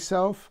about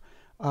myself,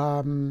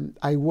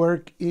 I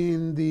work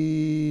in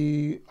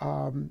the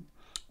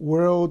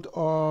world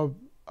of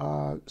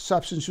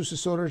substance use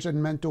disorders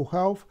and mental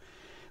health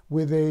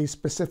with a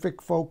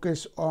specific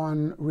focus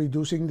on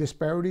reducing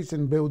disparities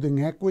and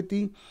building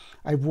equity.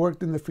 I've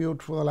worked in the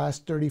field for the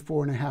last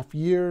 34 and a half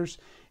years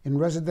in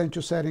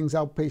residential settings,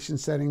 outpatient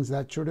settings,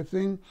 that sort of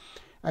thing.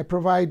 I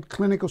provide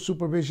clinical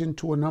supervision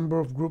to a number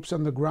of groups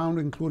on the ground,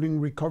 including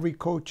recovery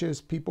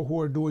coaches, people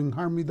who are doing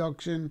harm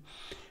reduction,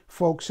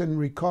 folks in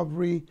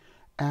recovery,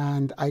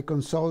 and I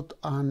consult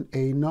on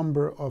a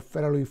number of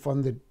federally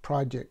funded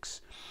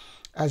projects.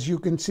 As you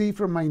can see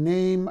from my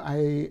name,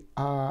 I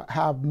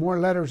have more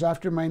letters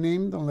after my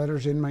name than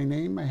letters in my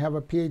name. I have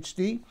a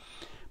PhD,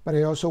 but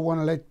I also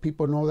want to let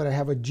people know that I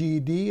have a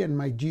GED, and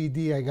my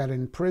GED I got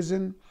in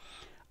prison.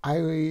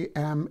 I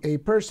am a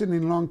person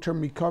in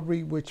long-term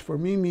recovery, which for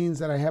me means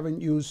that I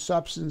haven't used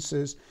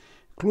substances,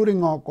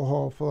 including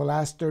alcohol, for the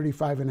last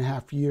 35 and a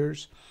half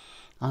years.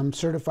 I'm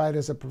certified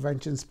as a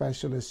prevention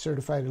specialist,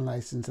 certified and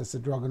licensed as a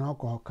drug and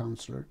alcohol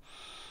counselor.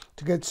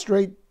 To get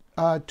straight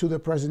to the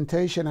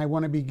presentation, I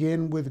want to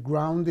begin with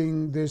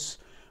grounding this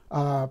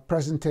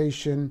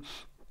presentation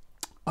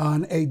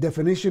on a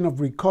definition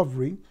of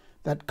recovery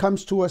that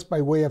comes to us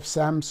by way of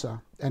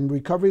SAMHSA. And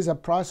recovery is a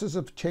process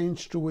of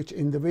change through which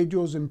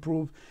individuals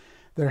improve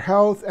their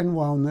health and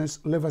wellness,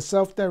 live a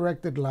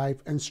self-directed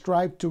life, and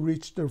strive to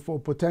reach their full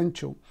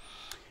potential.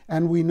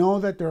 And we know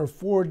that there are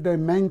 4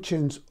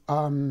 dimensions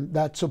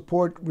that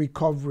support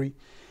recovery.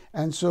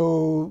 And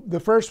so the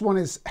first one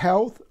is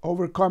health,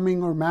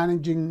 overcoming or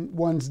managing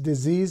one's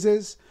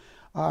diseases.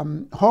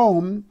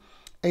 Home,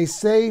 a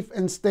safe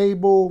and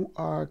stable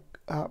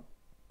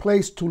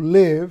place to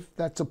live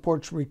that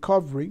supports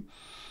recovery.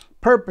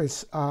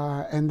 Purpose,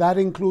 and that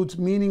includes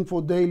meaningful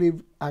daily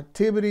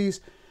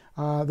activities.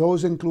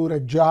 Those include a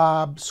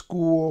job,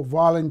 school,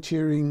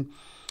 volunteering,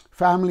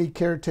 family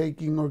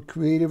caretaking, or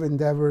creative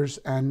endeavors,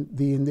 and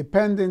the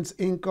independence,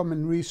 income,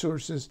 and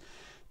resources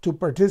to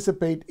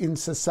participate in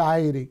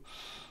society.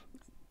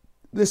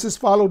 This is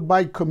followed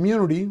by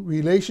community,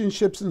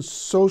 relationships and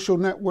social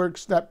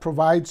networks that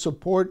provide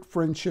support,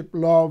 friendship,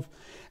 love,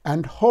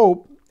 and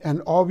hope.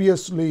 And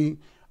obviously,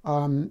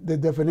 the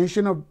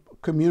definition of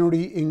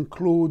community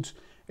includes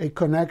a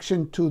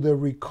connection to the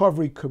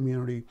recovery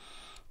community.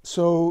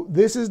 So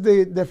this is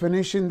the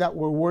definition that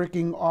we're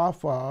working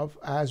off of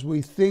as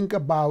we think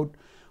about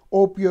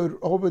opioid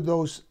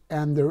overdose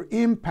and their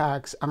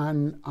impacts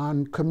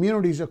on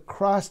communities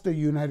across the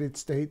United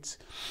States.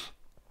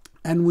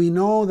 And we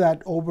know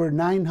that over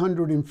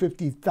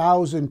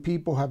 950,000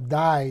 people have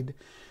died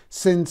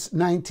since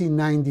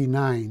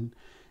 1999.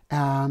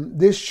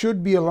 This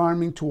should be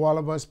alarming to all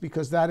of us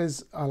because that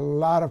is a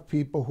lot of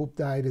people who've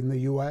died in the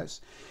US.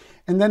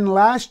 And then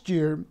last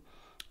year,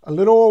 a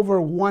little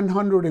over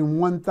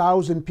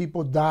 101,000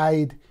 people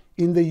died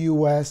in the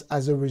US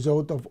as a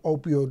result of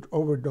opioid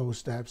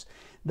overdose deaths.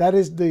 That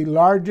is the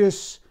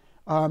largest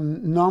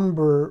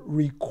number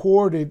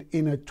recorded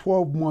in a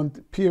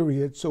 12-month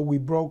period. So we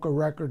broke a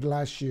record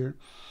last year.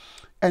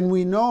 And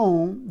we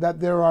know that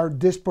there are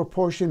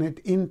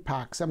disproportionate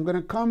impacts. I'm going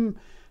to come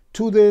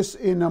to this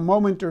in a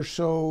moment or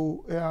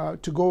so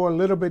to go a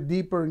little bit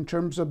deeper in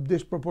terms of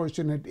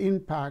disproportionate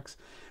impacts.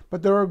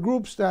 But there are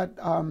groups that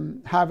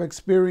have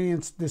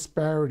experienced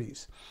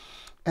disparities.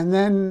 And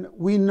then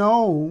we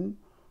know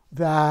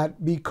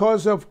that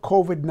because of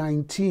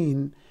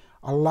COVID-19,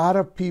 a lot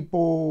of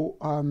people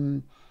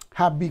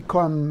have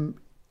become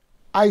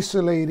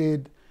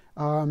isolated,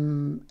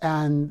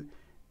 and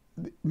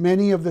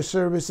many of the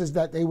services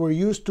that they were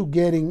used to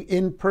getting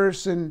in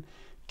person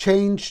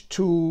changed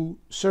to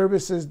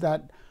services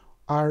that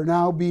are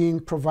now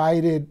being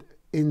provided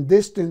in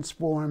distance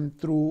form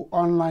through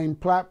online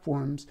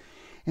platforms.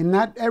 And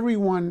not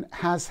everyone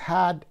has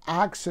had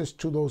access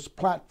to those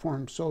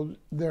platforms. So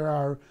there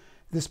are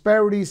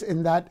disparities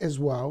in that as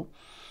well.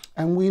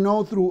 And we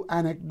know through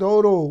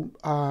anecdotal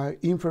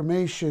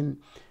information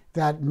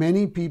that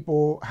many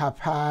people have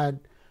had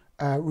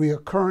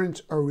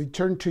reoccurrence or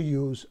return to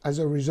use as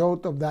a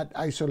result of that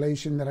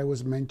isolation that I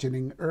was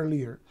mentioning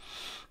earlier.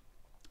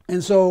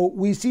 And so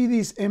we see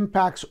these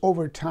impacts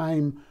over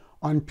time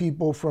on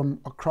people from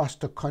across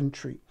the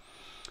country.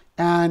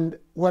 And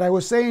what I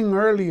was saying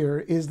earlier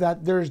is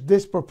that there's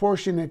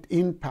disproportionate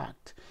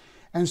impact.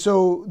 And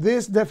so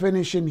this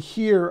definition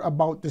here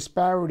about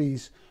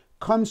disparities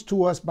comes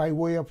to us by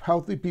way of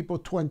Healthy People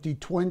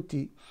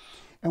 2020.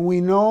 And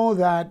we know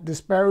that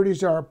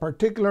disparities are a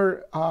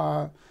particular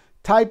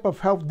type of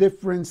health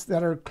difference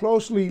that are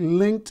closely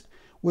linked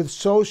with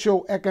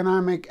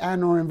socioeconomic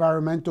and or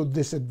environmental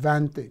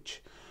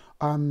disadvantage.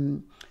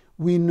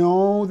 We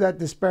know that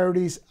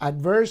disparities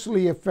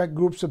adversely affect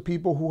groups of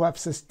people who have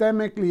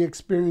systemically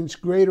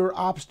experienced greater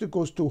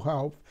obstacles to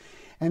health,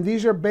 and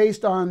these are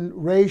based on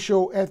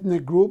racial,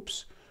 ethnic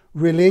groups,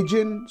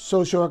 religion,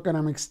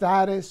 socioeconomic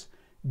status,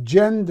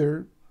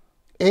 gender,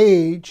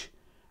 age,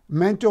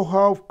 mental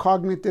health,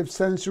 cognitive,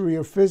 sensory,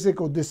 or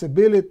physical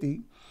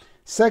disability,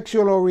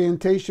 sexual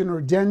orientation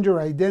or gender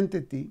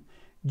identity,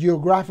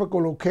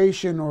 geographical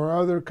location, or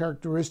other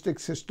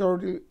characteristics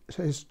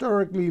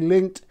historically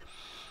linked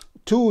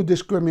to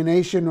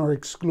discrimination or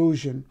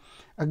exclusion.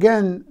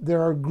 Again,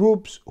 there are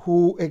groups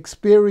who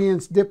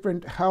experience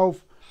different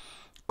health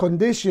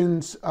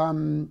conditions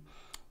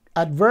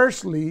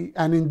adversely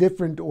and in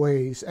different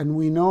ways. And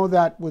we know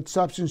that with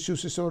substance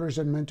use disorders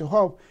and mental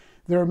health,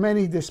 there are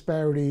many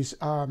disparities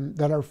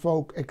that our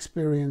folk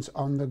experience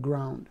on the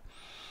ground.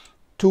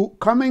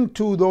 Coming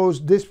to those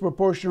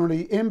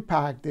disproportionately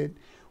impacted,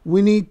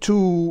 we need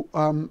to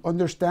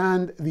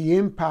understand the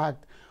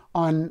impact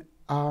on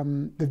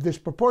the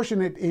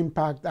disproportionate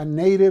impact on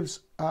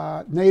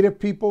Native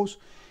peoples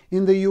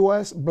in the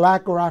U.S.,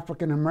 Black or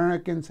African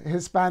Americans,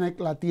 Hispanic,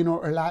 Latino,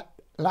 or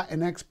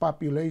Latinx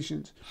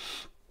populations.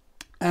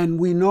 And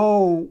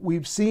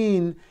we've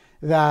seen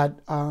that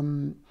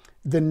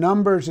the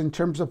numbers in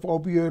terms of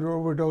opioid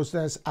overdose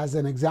deaths, as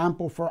an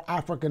example for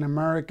African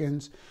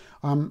Americans,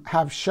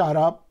 have shot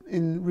up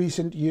in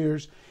recent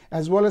years,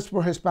 as well as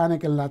for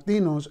Hispanic and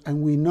Latinos.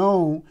 And we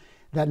know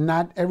that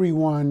not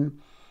everyone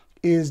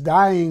is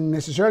dying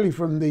necessarily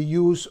from the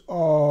use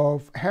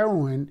of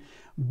heroin,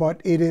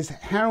 but it is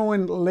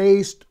heroin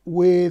laced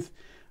with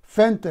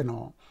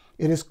fentanyl.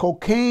 It is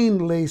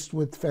cocaine laced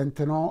with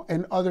fentanyl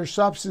and other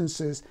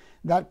substances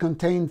that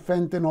contain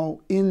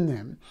fentanyl in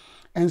them.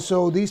 And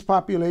so these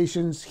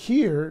populations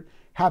here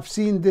have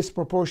seen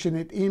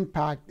disproportionate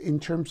impact in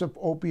terms of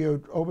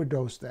opioid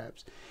overdose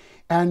deaths.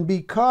 And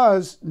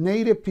because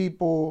Native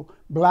people,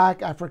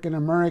 Black, African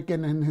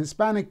American, and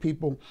Hispanic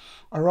people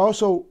are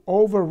also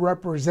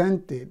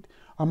overrepresented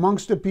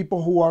amongst the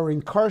people who are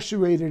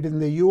incarcerated in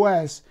the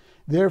U.S.,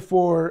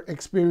 therefore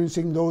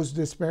experiencing those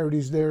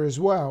disparities there as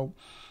well,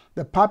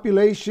 the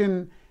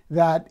population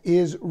that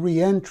is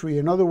reentry,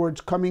 in other words,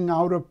 coming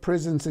out of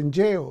prisons and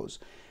jails,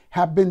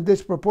 have been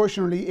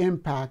disproportionately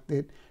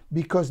impacted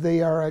because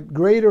they are at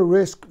greater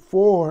risk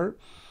for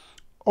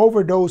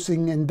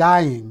overdosing and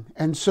dying.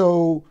 And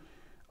so,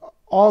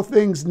 all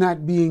things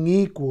not being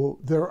equal,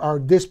 there are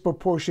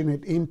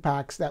disproportionate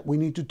impacts that we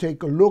need to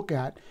take a look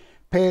at,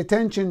 pay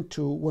attention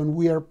to when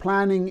we are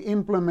planning,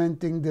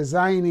 implementing,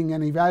 designing,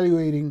 and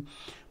evaluating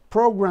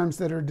programs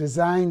that are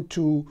designed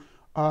to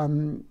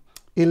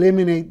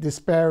eliminate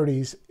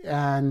disparities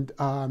and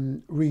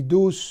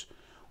reduce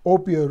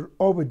opioid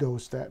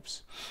overdose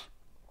deaths.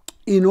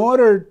 In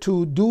order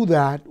to do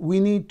that, we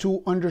need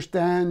to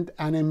understand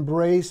and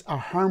embrace a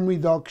harm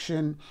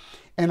reduction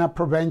and a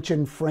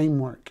prevention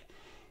framework.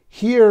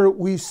 Here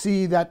we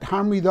see that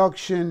harm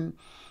reduction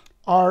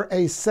are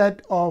a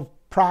set of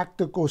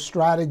practical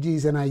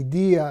strategies and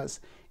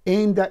ideas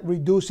aimed at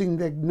reducing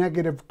the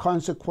negative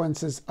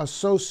consequences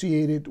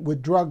associated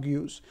with drug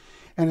use.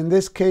 And in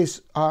this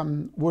case,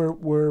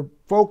 we're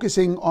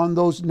focusing on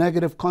those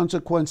negative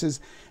consequences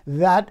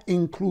that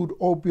include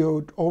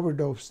opioid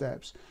overdose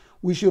deaths.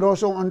 We should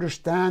also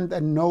understand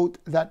and note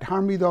that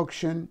harm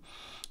reduction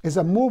is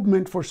a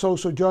movement for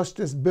social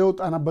justice built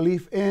on a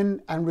belief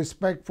in and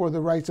respect for the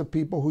rights of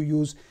people who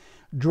use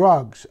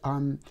drugs.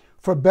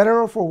 For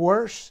better or for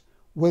worse,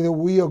 whether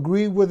we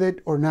agree with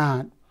it or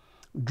not,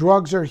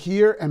 drugs are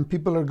here and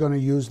people are going to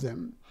use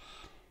them.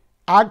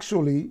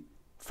 Actually,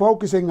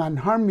 focusing on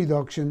harm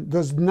reduction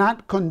does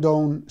not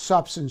condone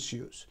substance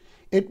use.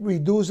 It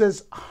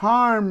reduces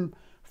harm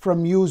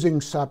from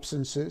using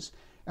substances,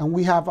 and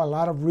we have a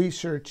lot of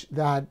research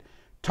that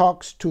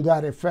talks to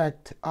that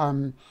effect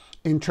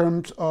in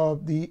terms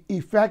of the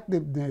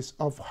effectiveness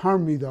of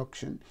harm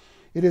reduction.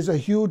 It is a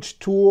huge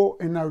tool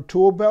in our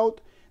tool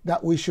belt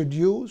that we should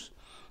use,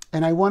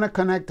 and I want to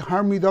connect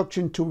harm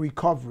reduction to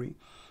recovery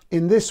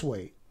in this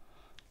way.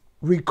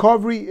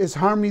 Recovery is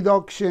harm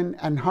reduction,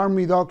 and harm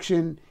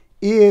reduction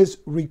is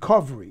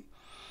recovery.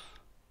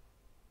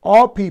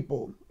 All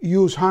people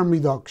use harm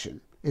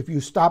reduction. If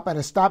you stop at a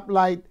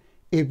stoplight,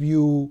 if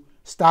you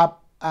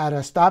stop at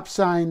a stop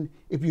sign,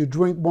 if you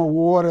drink more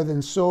water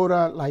than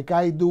soda like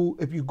I do,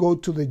 if you go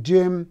to the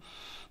gym,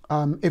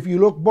 if you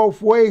look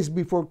both ways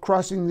before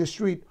crossing the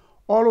street,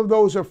 all of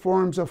those are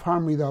forms of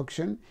harm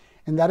reduction.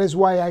 And that is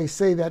why I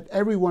say that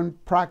everyone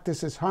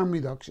practices harm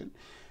reduction.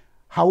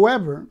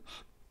 However,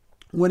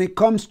 when it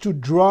comes to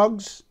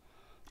drugs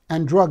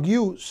and drug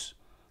use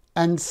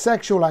and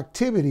sexual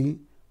activity,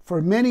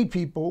 for many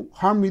people,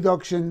 harm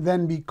reduction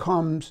then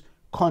becomes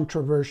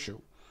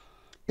controversial.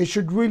 It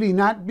should really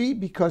not be,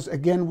 because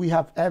again, we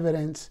have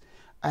evidence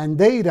and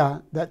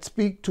data that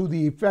speak to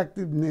the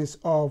effectiveness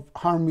of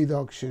harm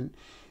reduction.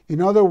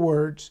 In other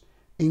words,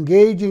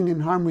 engaging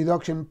in harm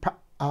reduction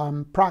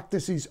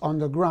practices on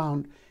the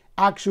ground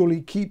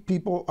actually keep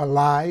people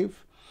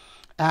alive,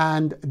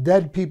 and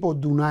dead people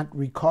do not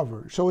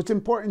recover. So it's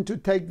important to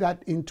take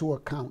that into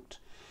account.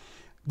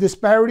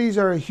 Disparities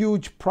are a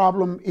huge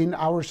problem in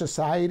our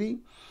society.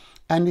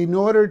 And in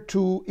order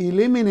to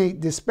eliminate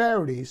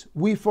disparities,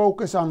 we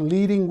focus on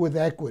leading with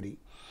equity.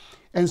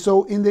 And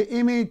so in the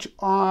image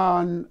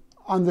on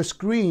the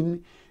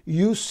screen,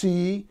 you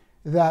see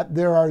that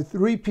there are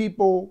three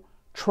people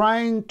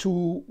trying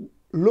to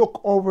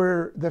look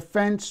over the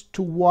fence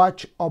to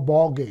watch a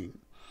ball game.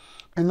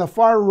 In the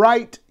far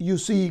right, you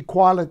see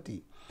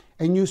equality.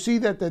 And you see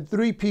that the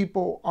three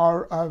people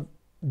are of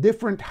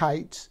different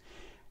heights,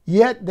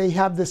 yet they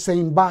have the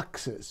same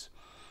boxes.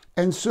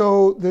 And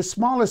so the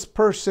smallest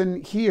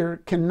person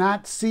here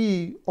cannot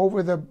see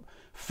over the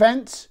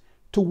fence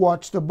to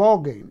watch the ball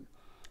game.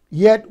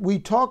 Yet we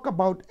talk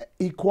about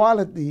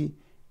equality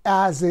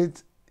as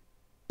it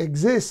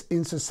exists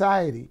in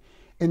society.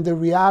 And the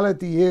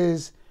reality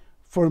is,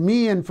 for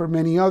me and for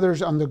many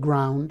others on the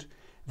ground,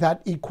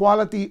 that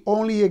equality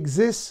only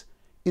exists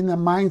in the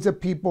minds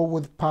of people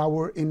with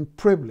power and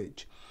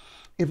privilege.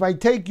 If I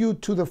take you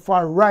to the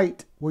far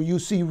right, where you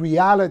see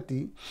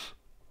reality,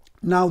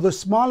 now the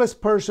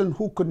smallest person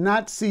who could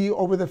not see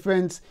over the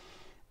fence,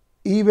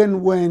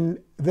 even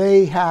when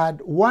they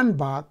had one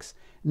box,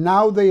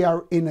 now they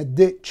are in a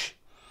ditch.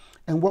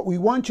 And what we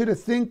want you to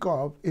think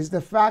of is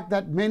the fact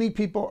that many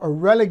people are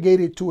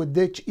relegated to a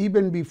ditch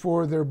even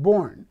before they're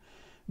born.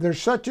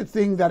 There's such a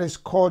thing that is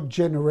called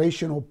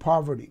generational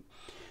poverty.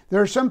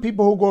 There are some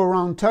people who go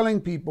around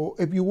telling people,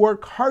 if you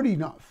work hard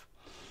enough,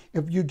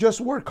 if you just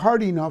work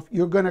hard enough,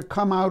 you're going to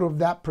come out of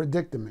that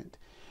predicament.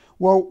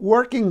 Well,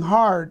 working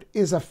hard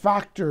is a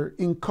factor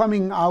in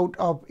coming out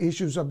of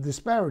issues of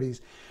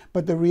disparities.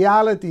 But the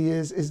reality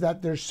is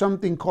that there's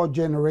something called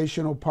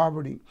generational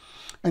poverty.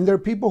 And there are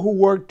people who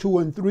work 2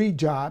 and 3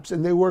 jobs,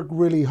 and they work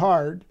really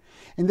hard,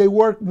 and they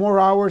work more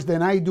hours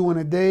than I do in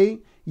a day,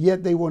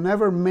 yet they will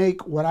never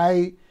make what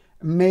I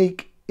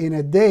make in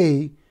a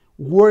day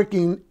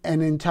working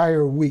an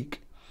entire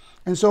week.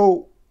 And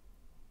so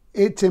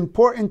it's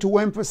important to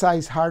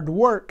emphasize hard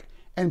work,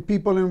 and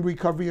people in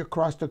recovery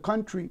across the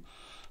country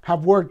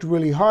have worked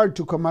really hard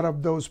to come out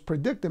of those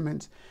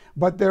predicaments.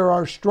 But there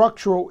are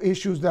structural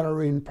issues that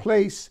are in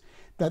place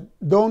that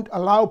don't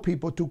allow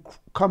people to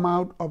come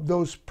out of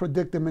those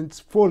predicaments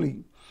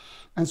fully.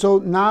 And so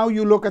now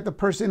you look at the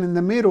person in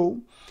the middle,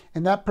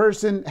 and that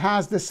person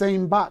has the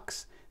same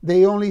box.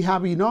 They only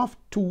have enough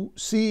to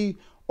see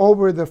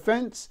over the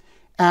fence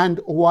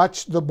and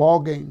watch the ball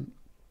game.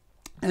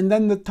 And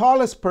then the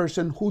tallest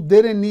person, who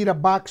didn't need a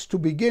box to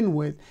begin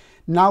with,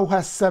 now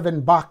has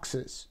 7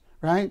 boxes,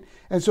 right?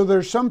 And so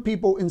there's some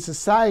people in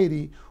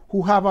society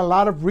who have a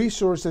lot of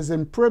resources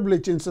and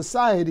privilege in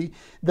society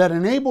that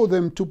enable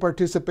them to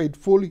participate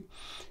fully.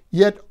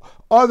 Yet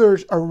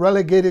others are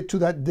relegated to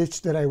that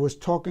ditch that I was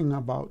talking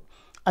about.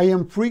 I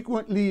am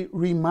frequently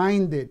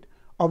reminded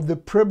of the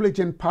privilege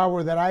and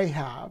power that I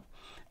have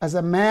as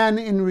a man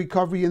in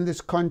recovery in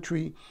this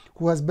country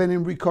who has been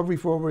in recovery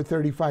for over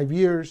 35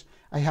 years.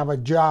 I have a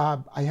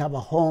job, I have a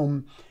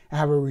home, I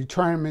have a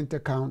retirement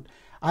account.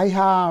 I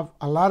have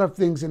a lot of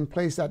things in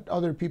place that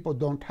other people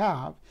don't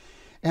have.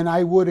 And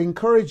I would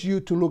encourage you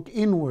to look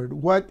inward.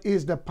 What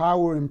is the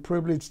power and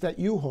privilege that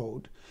you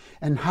hold?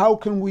 And how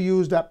can we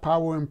use that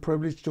power and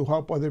privilege to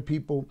help other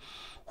people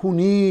who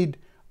need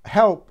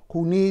help,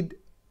 who need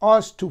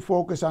us to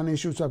focus on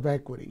issues of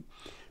equity?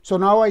 So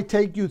now I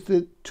take you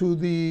to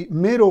the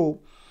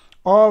middle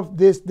of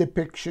this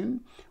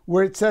depiction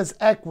where it says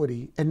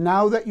equity. And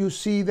now that you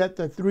see that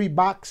the 3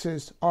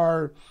 boxes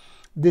are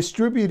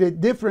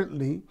distributed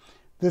differently,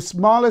 the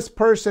smallest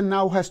person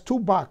now has 2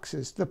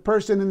 boxes. The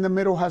person in the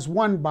middle has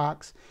 1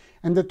 box,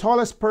 and the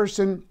tallest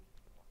person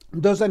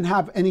doesn't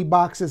have any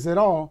boxes at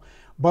all,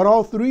 but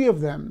all 3 of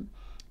them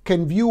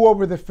can view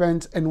over the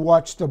fence and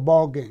watch the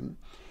ball game.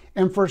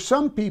 And for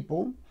some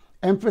people,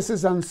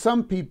 emphasis on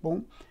some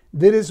people,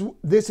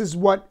 this is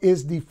what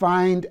is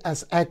defined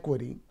as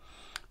equity.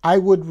 I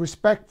would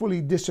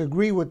respectfully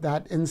disagree with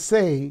that and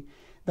say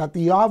that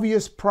the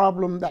obvious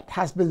problem that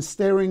has been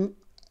staring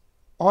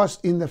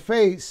us in the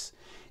face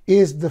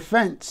is the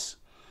fence.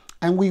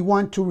 And we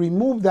want to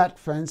remove that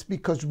fence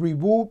because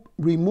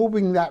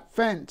removing that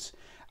fence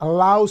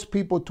allows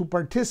people to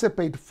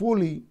participate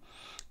fully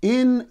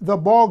in the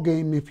ball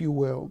game, if you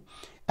will.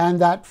 And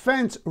that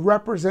fence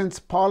represents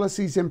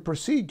policies and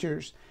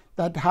procedures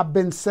that have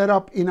been set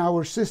up in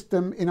our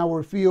system, in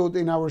our field,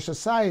 in our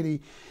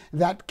society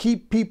that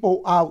keep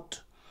people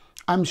out.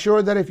 I'm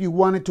sure that if you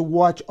wanted to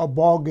watch a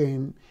ball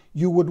game,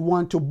 you would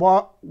want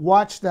to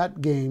watch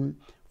that game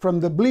from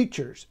the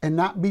bleachers and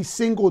not be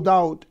singled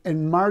out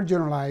and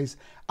marginalized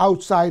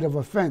outside of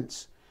a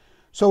fence.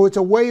 So it's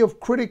a way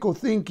of critical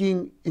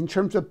thinking in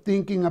terms of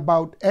thinking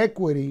about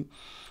equity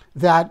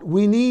that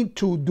we need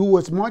to do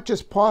as much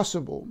as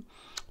possible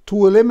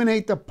to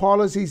eliminate the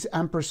policies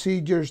and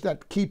procedures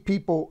that keep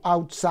people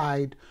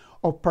outside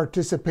of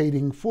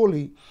participating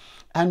fully.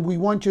 And we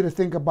want you to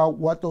think about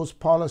what those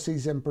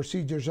policies and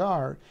procedures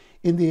are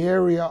in the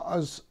area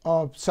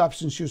of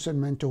substance use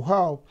and mental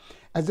health,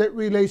 as it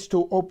relates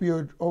to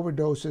opioid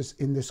overdoses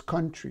in this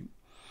country.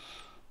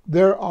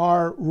 There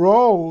are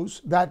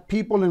roles that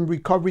people in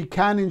recovery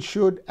can and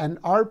should and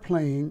are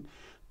playing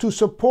to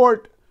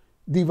support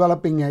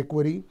developing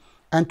equity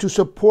and to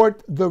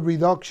support the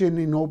reduction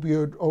in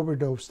opioid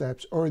overdose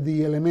deaths or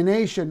the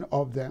elimination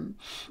of them.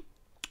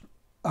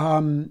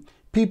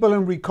 People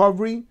in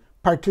recovery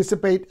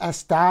participate as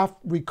staff,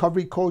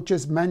 recovery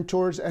coaches,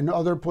 mentors, and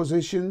other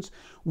positions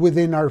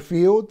within our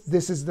field.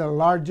 This is the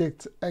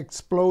largest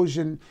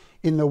explosion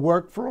in the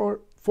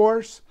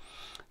workforce.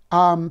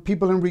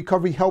 People in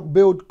recovery help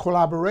build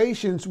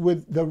collaborations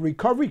with the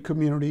recovery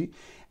community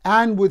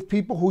and with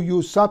people who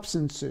use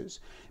substances,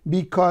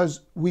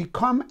 because we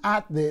come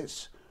at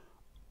this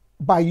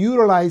by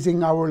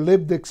utilizing our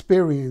lived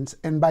experience,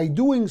 and by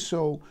doing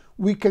so,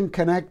 we can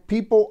connect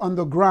people on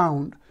the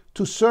ground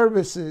to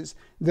services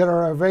that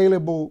are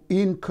available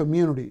in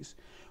communities.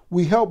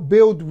 We help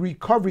build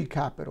recovery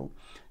capital.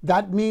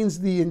 That means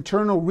the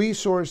internal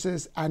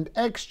resources and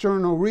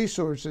external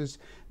resources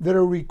that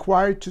are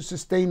required to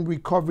sustain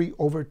recovery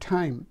over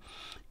time.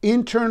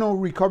 Internal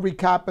recovery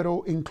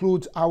capital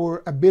includes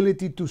our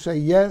ability to say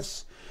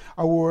yes,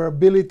 our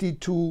ability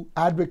to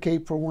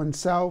advocate for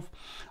oneself,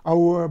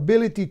 our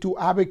ability to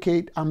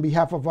advocate on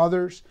behalf of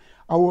others,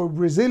 our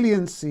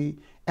resiliency,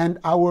 and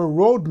our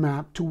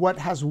roadmap to what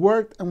has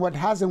worked and what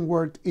hasn't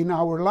worked in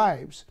our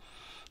lives.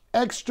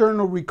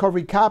 External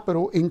recovery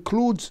capital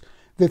includes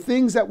the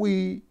things that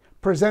we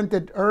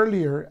presented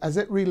earlier as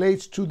it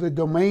relates to the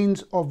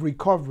domains of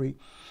recovery: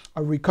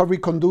 a recovery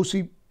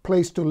conducive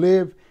place to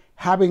live,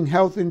 having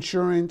health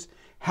insurance,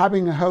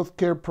 having a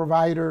healthcare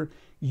provider,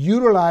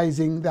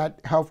 utilizing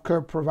that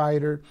healthcare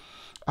provider,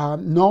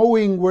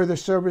 knowing where the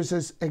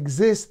services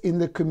exist in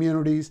the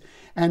communities,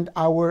 and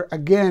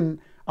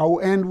I'll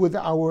end with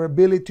our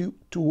ability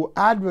to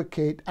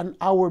advocate on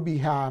our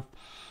behalf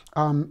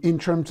in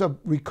terms of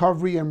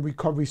recovery and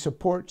recovery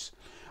supports.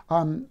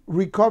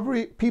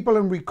 People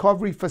in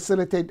recovery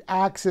facilitate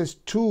access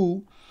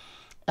to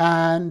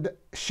and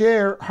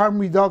share harm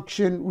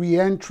reduction,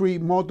 reentry,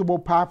 multiple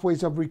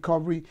pathways of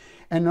recovery,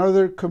 and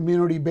other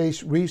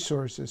community-based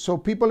resources. So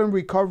people in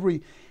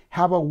recovery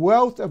have a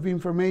wealth of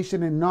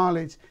information and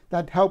knowledge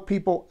that help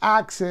people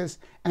access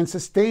and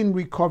sustain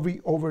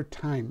recovery over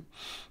time.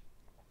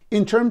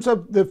 In terms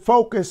of the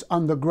focus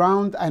on the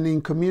ground and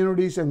in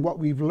communities, and what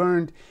we've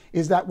learned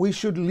is that we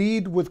should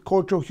lead with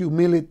cultural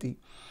humility.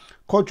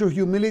 Cultural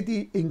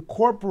humility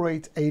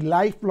incorporates a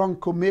lifelong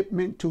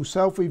commitment to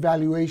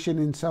self-evaluation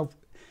and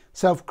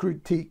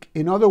self-critique.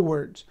 In other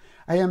words,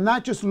 I am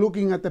not just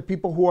looking at the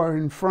people who are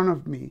in front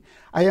of me.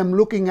 I am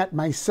looking at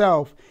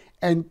myself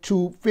and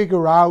to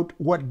figure out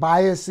what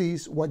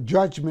biases, what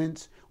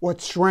judgments, what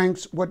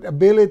strengths, what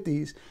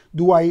abilities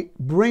do I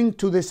bring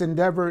to this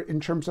endeavor in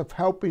terms of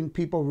helping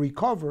people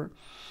recover,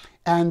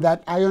 and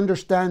that I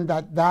understand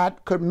that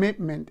that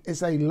commitment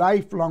is a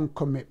lifelong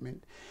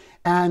commitment,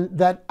 and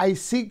that I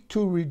seek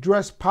to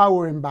redress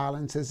power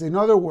imbalances. In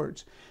other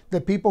words,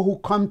 the people who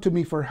come to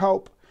me for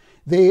help,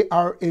 they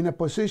are in a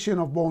position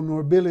of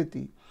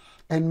vulnerability,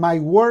 and my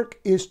work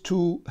is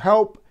to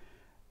help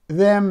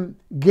them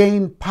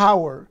gain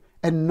power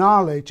and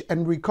knowledge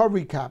and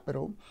recovery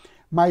capital.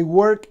 My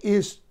work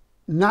is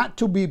not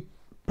to be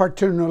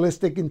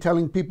paternalistic in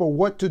telling people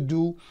what to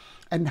do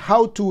and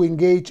how to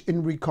engage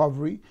in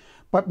recovery,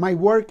 but my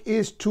work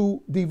is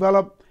to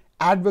develop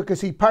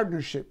advocacy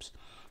partnerships.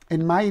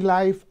 In my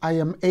life, I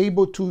am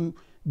able to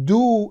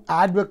do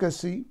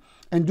advocacy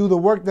and do the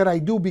work that I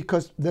do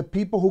because the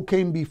people who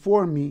came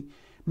before me,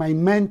 my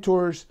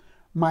mentors,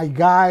 my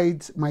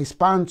guides, my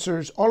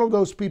sponsors, all of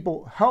those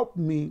people helped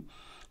me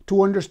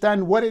to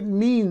understand what it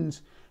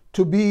means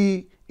to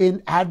be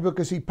in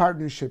advocacy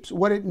partnerships,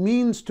 what it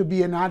means to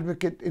be an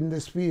advocate in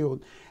this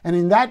field. And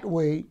in that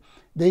way,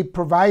 they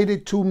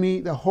provided to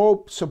me the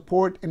hope,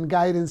 support, and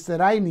guidance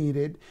that I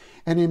needed.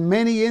 And in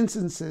many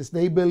instances,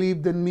 they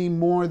believed in me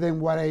more than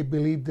what I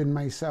believed in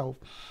myself.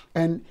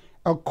 And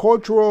a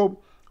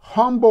cultural,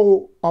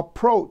 humble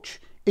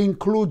approach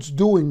includes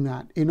doing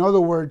that. In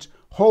other words,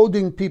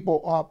 holding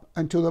people up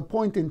until the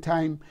point in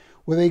time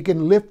where they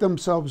can lift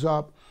themselves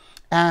up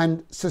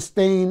and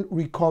sustain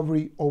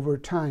recovery over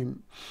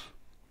time.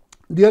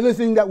 The other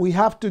thing that we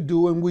have to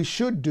do, and we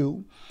should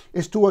do,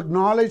 is to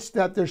acknowledge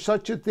that there's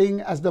such a thing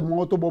as the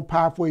multiple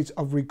pathways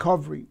of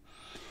recovery.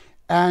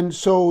 And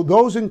so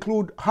those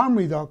include harm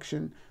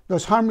reduction.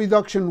 Does harm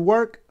reduction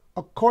work?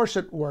 Of course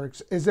it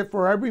works. Is it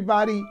for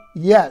everybody?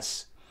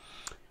 Yes.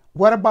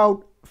 What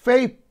about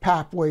faith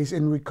pathways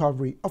in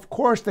recovery? Of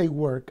course they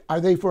work.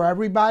 Are they for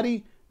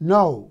everybody?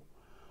 No.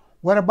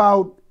 What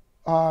about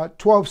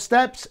 12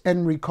 steps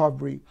in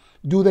recovery?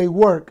 Do they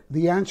work?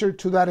 The answer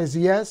to that is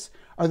yes.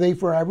 Are they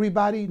for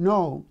everybody?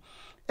 No.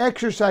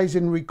 Exercise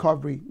in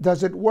recovery.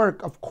 Does it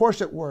work? Of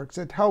course it works.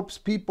 It helps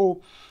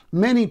people,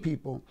 many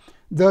people.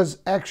 Does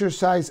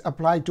exercise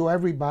apply to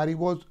everybody?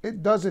 Well,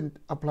 it doesn't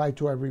apply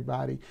to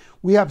everybody.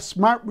 We have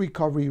smart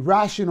recovery,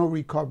 rational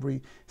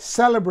recovery,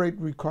 celebrate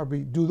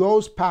recovery. Do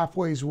those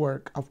pathways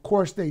work? Of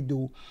course they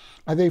do.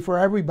 Are they for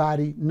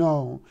everybody?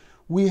 No.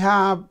 We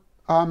have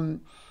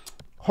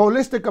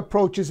holistic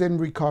approaches in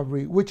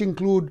recovery, which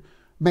include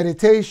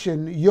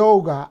meditation,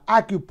 yoga,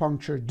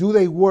 acupuncture. Do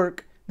they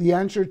work? The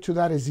answer to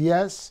that is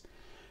yes.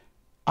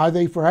 Are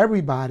they for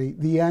everybody?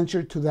 The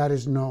answer to that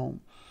is no.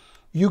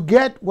 You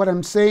get what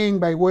I'm saying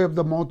by way of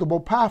the multiple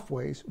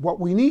pathways. What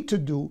we need to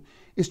do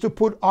is to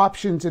put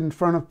options in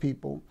front of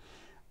people.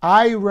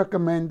 I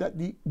recommend that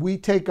we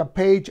take a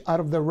page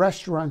out of the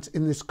restaurants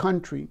in this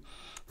country.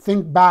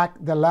 Think back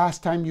the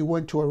last time you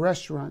went to a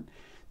restaurant.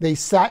 They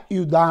sat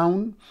you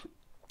down,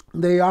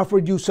 they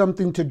offered you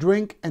something to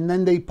drink, and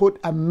then they put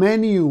a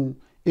menu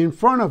in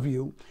front of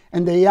you,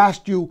 and they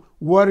asked you,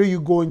 what are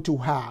you going to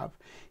have?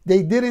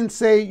 They didn't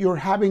say you're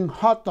having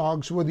hot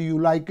dogs whether you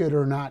like it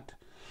or not.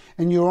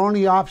 And your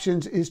only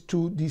options is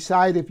to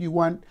decide if you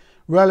want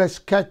relish,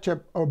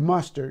 ketchup, or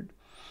mustard.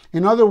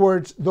 In other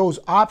words, those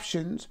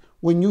options,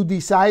 when you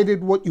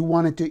decided what you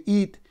wanted to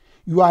eat,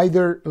 you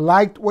either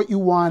liked what you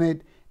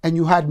wanted and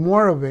you had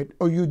more of it,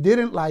 or you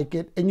didn't like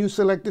it and you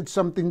selected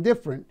something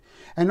different.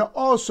 And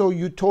also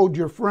you told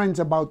your friends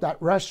about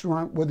that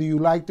restaurant, whether you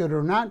liked it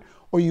or not,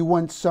 or you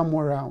went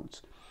somewhere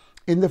else.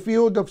 In the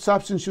field of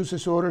substance use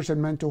disorders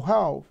and mental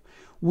health,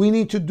 we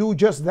need to do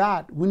just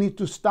that. We need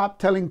to stop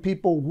telling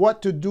people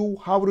what to do,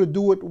 how to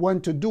do it,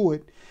 when to do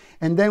it.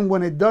 And then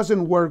when it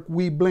doesn't work,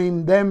 we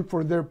blame them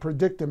for their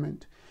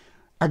predicament.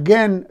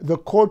 Again, the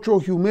cultural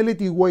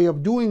humility way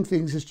of doing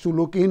things is to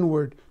look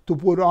inward, to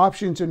put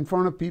options in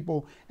front of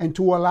people, and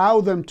to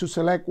allow them to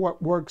select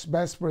what works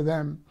best for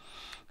them.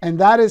 And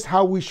that is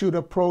how we should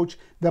approach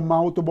the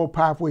multiple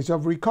pathways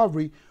of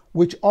recovery,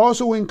 which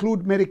also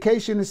include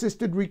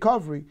medication-assisted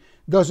recovery.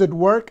 Does it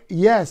work?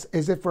 Yes.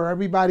 Is it for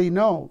everybody?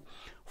 No.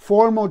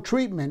 Formal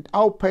treatment,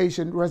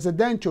 outpatient,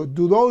 residential,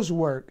 do those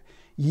work?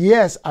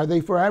 Yes. Are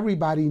they for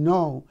everybody?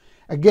 No.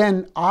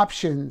 Again,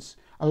 options,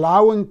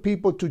 allowing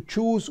people to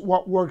choose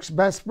what works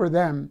best for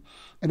them.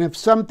 And if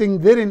something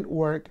didn't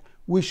work,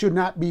 we should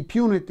not be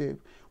punitive.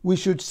 We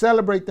should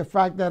celebrate the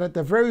fact that at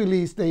the very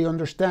least they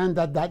understand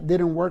that that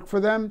didn't work for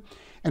them.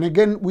 And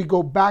again, we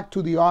go back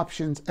to the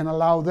options and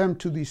allow them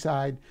to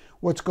decide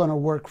what's going to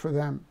work for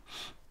them.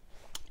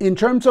 In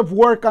terms of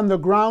work on the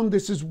ground,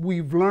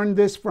 we've learned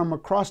this from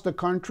across the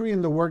country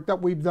in the work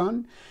that we've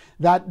done,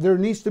 that there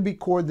needs to be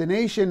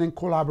coordination and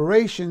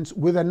collaborations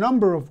with a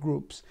number of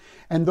groups.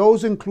 And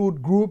those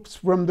include groups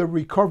from the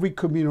recovery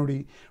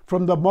community,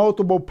 from the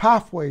multiple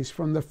pathways,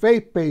 from the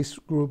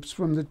faith-based groups,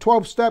 from the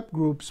 12-step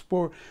groups.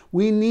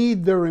 We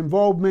need their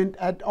involvement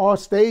at all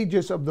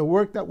stages of the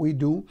work that we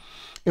do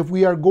if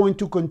we are going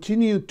to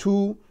continue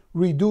to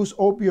reduce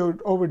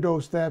opioid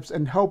overdose deaths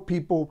and help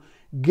people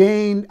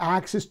gain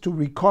access to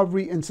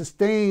recovery and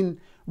sustain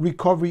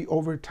recovery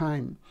over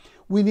time.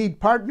 We need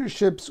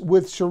partnerships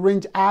with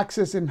syringe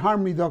access and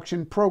harm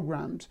reduction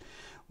programs.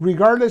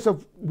 Regardless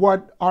of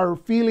what our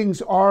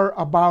feelings are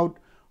about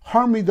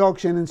harm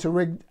reduction and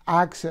syringe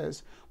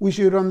access, we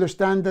should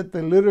understand that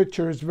the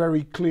literature is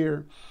very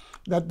clear,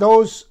 that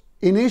those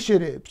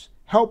initiatives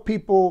help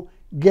people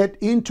get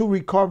into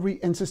recovery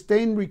and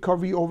sustain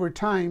recovery over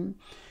time.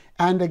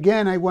 And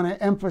again, I want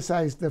to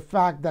emphasize the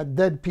fact that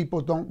dead people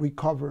don't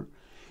recover.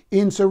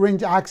 In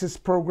syringe access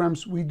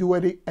programs, we do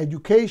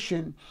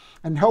education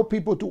and help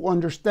people to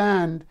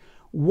understand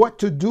what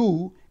to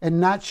do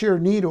and not share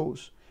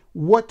needles,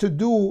 what to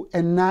do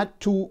and not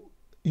to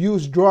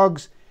use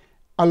drugs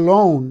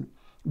alone,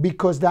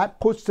 because that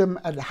puts them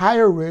at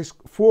higher risk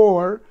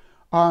for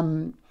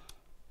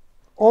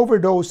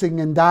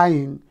overdosing and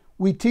dying.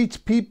 We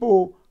teach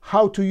people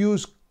how to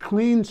use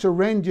clean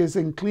syringes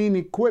and clean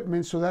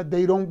equipment so that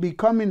they don't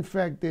become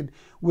infected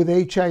with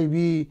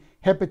HIV,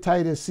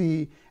 hepatitis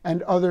C,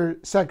 and other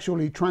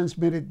sexually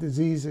transmitted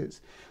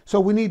diseases. So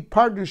we need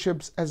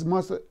partnerships as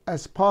much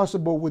as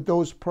possible with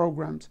those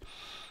programs.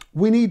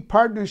 We need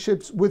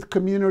partnerships with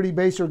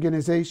community-based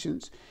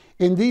organizations.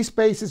 In these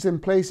spaces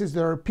and places,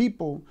 there are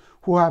people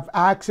who have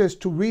access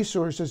to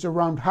resources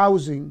around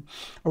housing,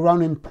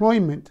 around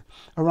employment,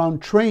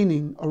 around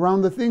training,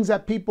 around the things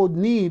that people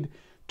need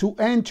to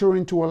enter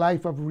into a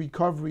life of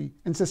recovery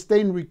and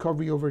sustain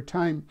recovery over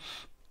time.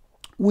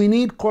 We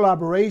need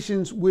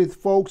collaborations with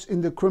folks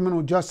in the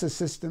criminal justice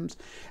systems,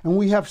 and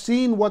we have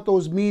seen what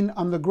those mean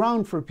on the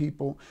ground for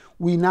people.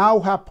 We now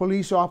have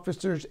police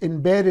officers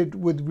embedded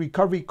with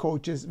recovery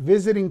coaches,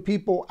 visiting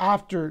people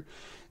after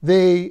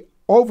they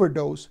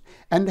overdose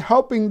and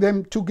helping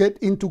them to get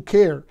into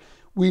care.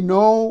 We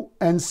know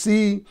and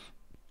see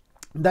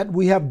that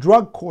we have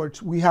drug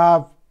courts, we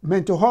have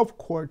mental health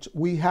courts,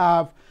 we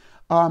have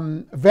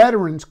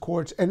veterans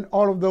courts, and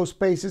all of those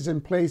spaces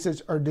and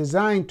places are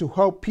designed to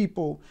help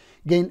people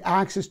gain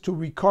access to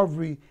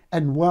recovery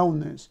and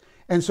wellness.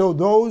 And so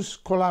those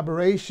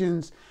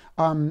collaborations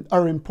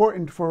are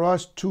important for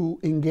us to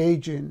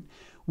engage in.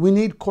 We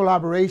need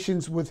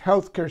collaborations with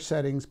healthcare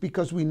settings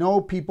because we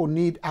know people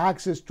need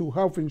access to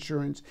health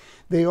insurance.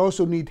 They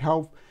also need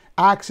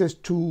access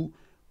to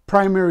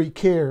primary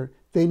care.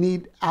 They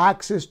need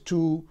access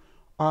to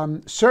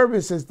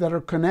services that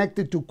are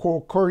connected to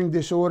co-occurring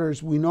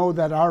disorders. We know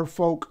that our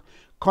folk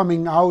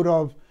coming out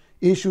of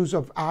issues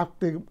of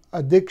active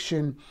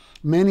addiction.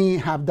 Many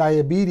have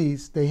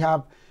diabetes. They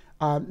have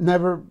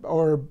never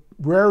or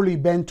rarely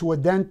been to a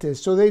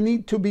dentist. So they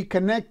need to be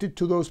connected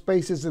to those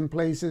spaces and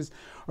places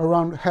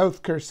around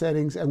healthcare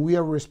settings. And we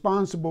are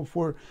responsible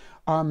for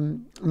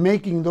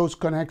making those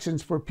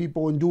connections for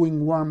people and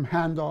doing warm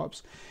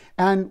handoffs.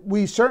 And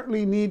we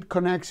certainly need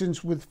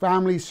connections with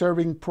family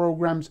serving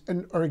programs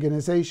and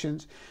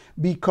organizations,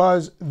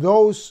 because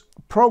those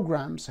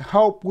programs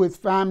help with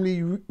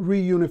family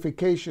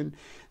reunification.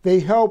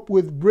 They help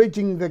with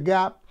bridging the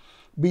gap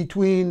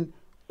between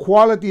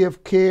quality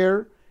of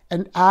care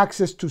and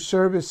access to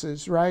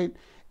services, right?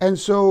 And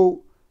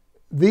so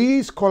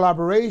these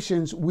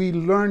collaborations, we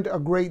learned a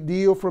great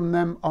deal from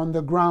them on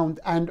the ground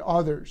and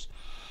others.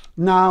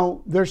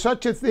 Now, there's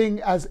such a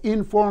thing as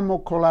informal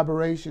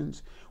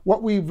collaborations.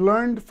 What we've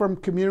learned from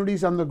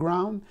communities on the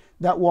ground,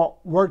 that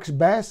what works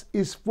best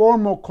is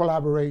formal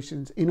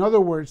collaborations. In other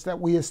words, that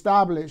we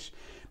establish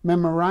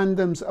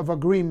memorandums of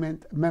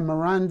agreement,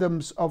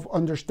 memorandums of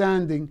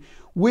understanding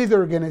with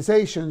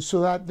organizations so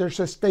that there's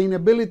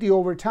sustainability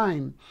over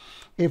time.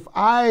 If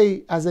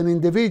I, as an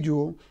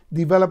individual,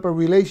 develop a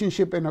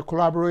relationship and a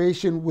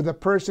collaboration with a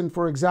person,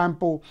 for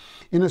example,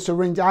 in a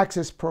syringe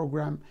access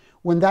program,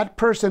 when that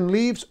person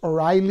leaves or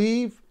I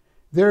leave,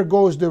 there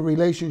goes the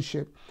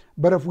relationship.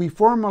 But if we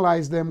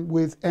formalize them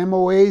with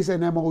MOAs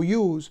and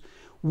MOUs,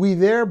 we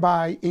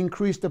thereby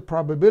increase the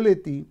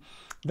probability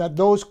that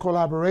those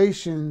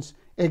collaborations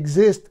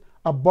exist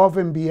above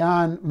and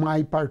beyond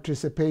my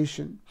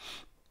participation.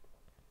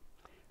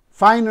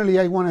 Finally,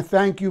 I want to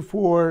thank you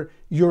for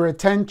your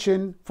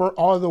attention, for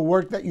all the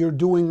work that you're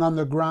doing on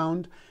the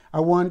ground. I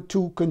want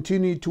to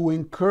continue to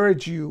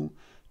encourage you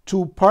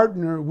to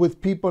partner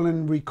with people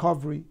in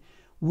recovery.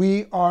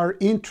 We are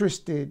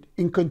interested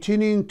in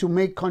continuing to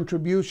make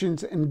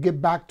contributions and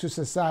give back to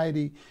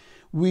society.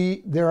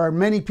 There are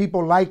many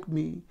people like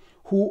me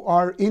who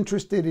are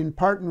interested in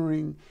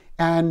partnering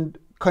and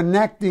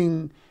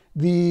connecting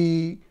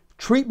the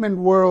treatment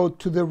world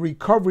to the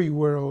recovery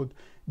world,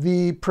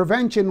 the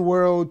prevention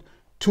world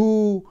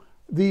to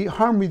the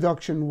harm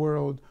reduction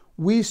world.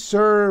 We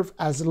serve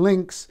as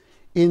links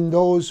in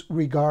those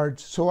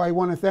regards. So I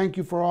want to thank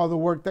you for all the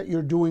work that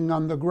you're doing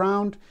on the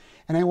ground.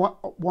 And I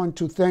want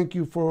to thank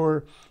you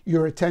for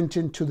your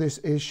attention to this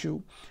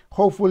issue.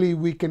 Hopefully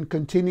we can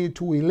continue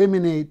to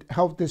eliminate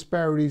health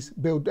disparities,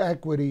 build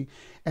equity,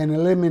 and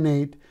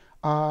eliminate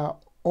opioid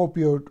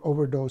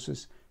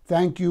overdoses.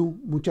 Thank you.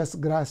 Muchas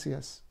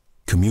gracias.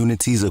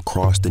 Communities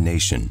across the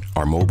nation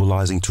are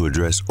mobilizing to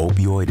address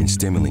opioid and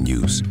stimulant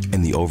use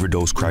and the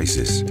overdose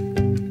crisis.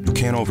 You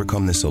can't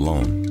overcome this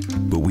alone,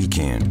 but we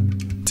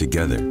can,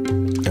 together,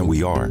 and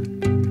we are.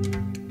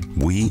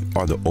 We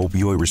are the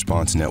Opioid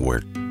Response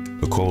Network,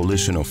 a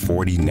coalition of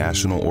 40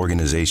 national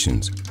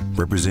organizations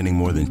representing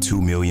more than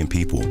 2 million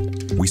people.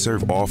 We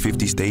serve all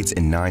 50 states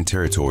and 9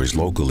 territories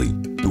locally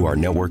through our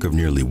network of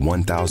nearly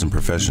 1,000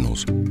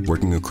 professionals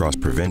working across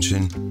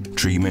prevention,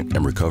 treatment,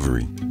 and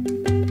recovery.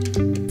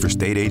 For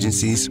state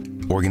agencies,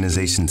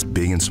 organizations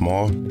big and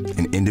small,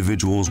 and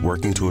individuals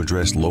working to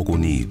address local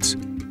needs,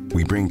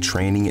 we bring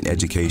training and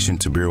education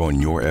to bear on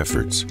your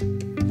efforts.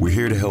 We're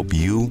here to help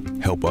you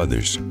help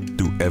others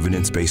through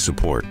evidence-based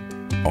support,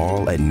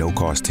 all at no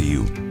cost to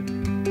you.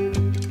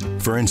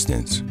 For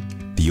instance,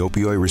 the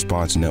Opioid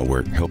Response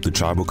Network helped the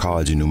Tribal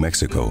College in New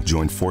Mexico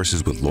join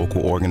forces with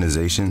local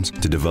organizations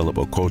to develop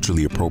a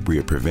culturally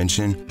appropriate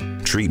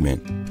prevention,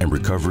 treatment, and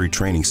recovery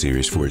training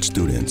series for its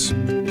students.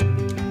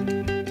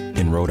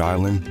 In Rhode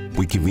Island,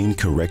 we convened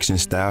correction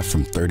staff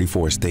from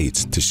 34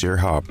 states to share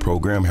how our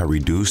program had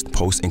reduced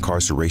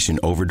post-incarceration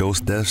overdose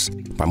deaths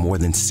by more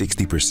than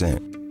 60%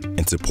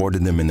 and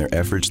supported them in their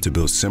efforts to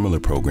build similar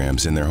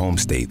programs in their home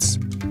states.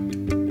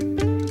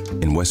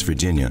 In West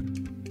Virginia,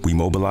 we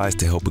mobilized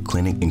to help a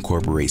clinic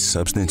incorporate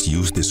substance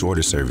use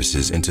disorder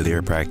services into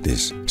their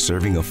practice,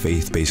 serving a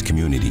faith-based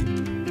community.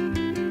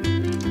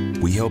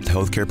 We helped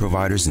healthcare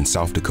providers in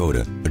South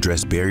Dakota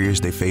address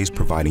barriers they face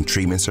providing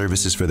treatment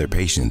services for their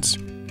patients.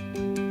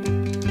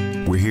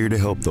 We're here to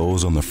help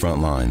those on the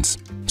front lines.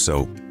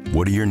 So,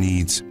 what are your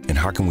needs and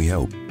how can we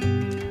help?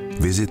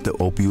 Visit the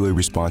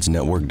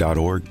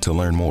opioidresponsenetwork.org to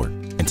learn more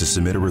and to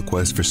submit a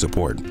request for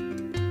support.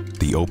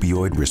 The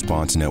Opioid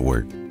Response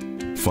Network,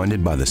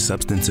 funded by the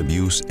Substance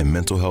Abuse and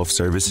Mental Health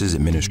Services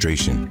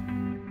Administration.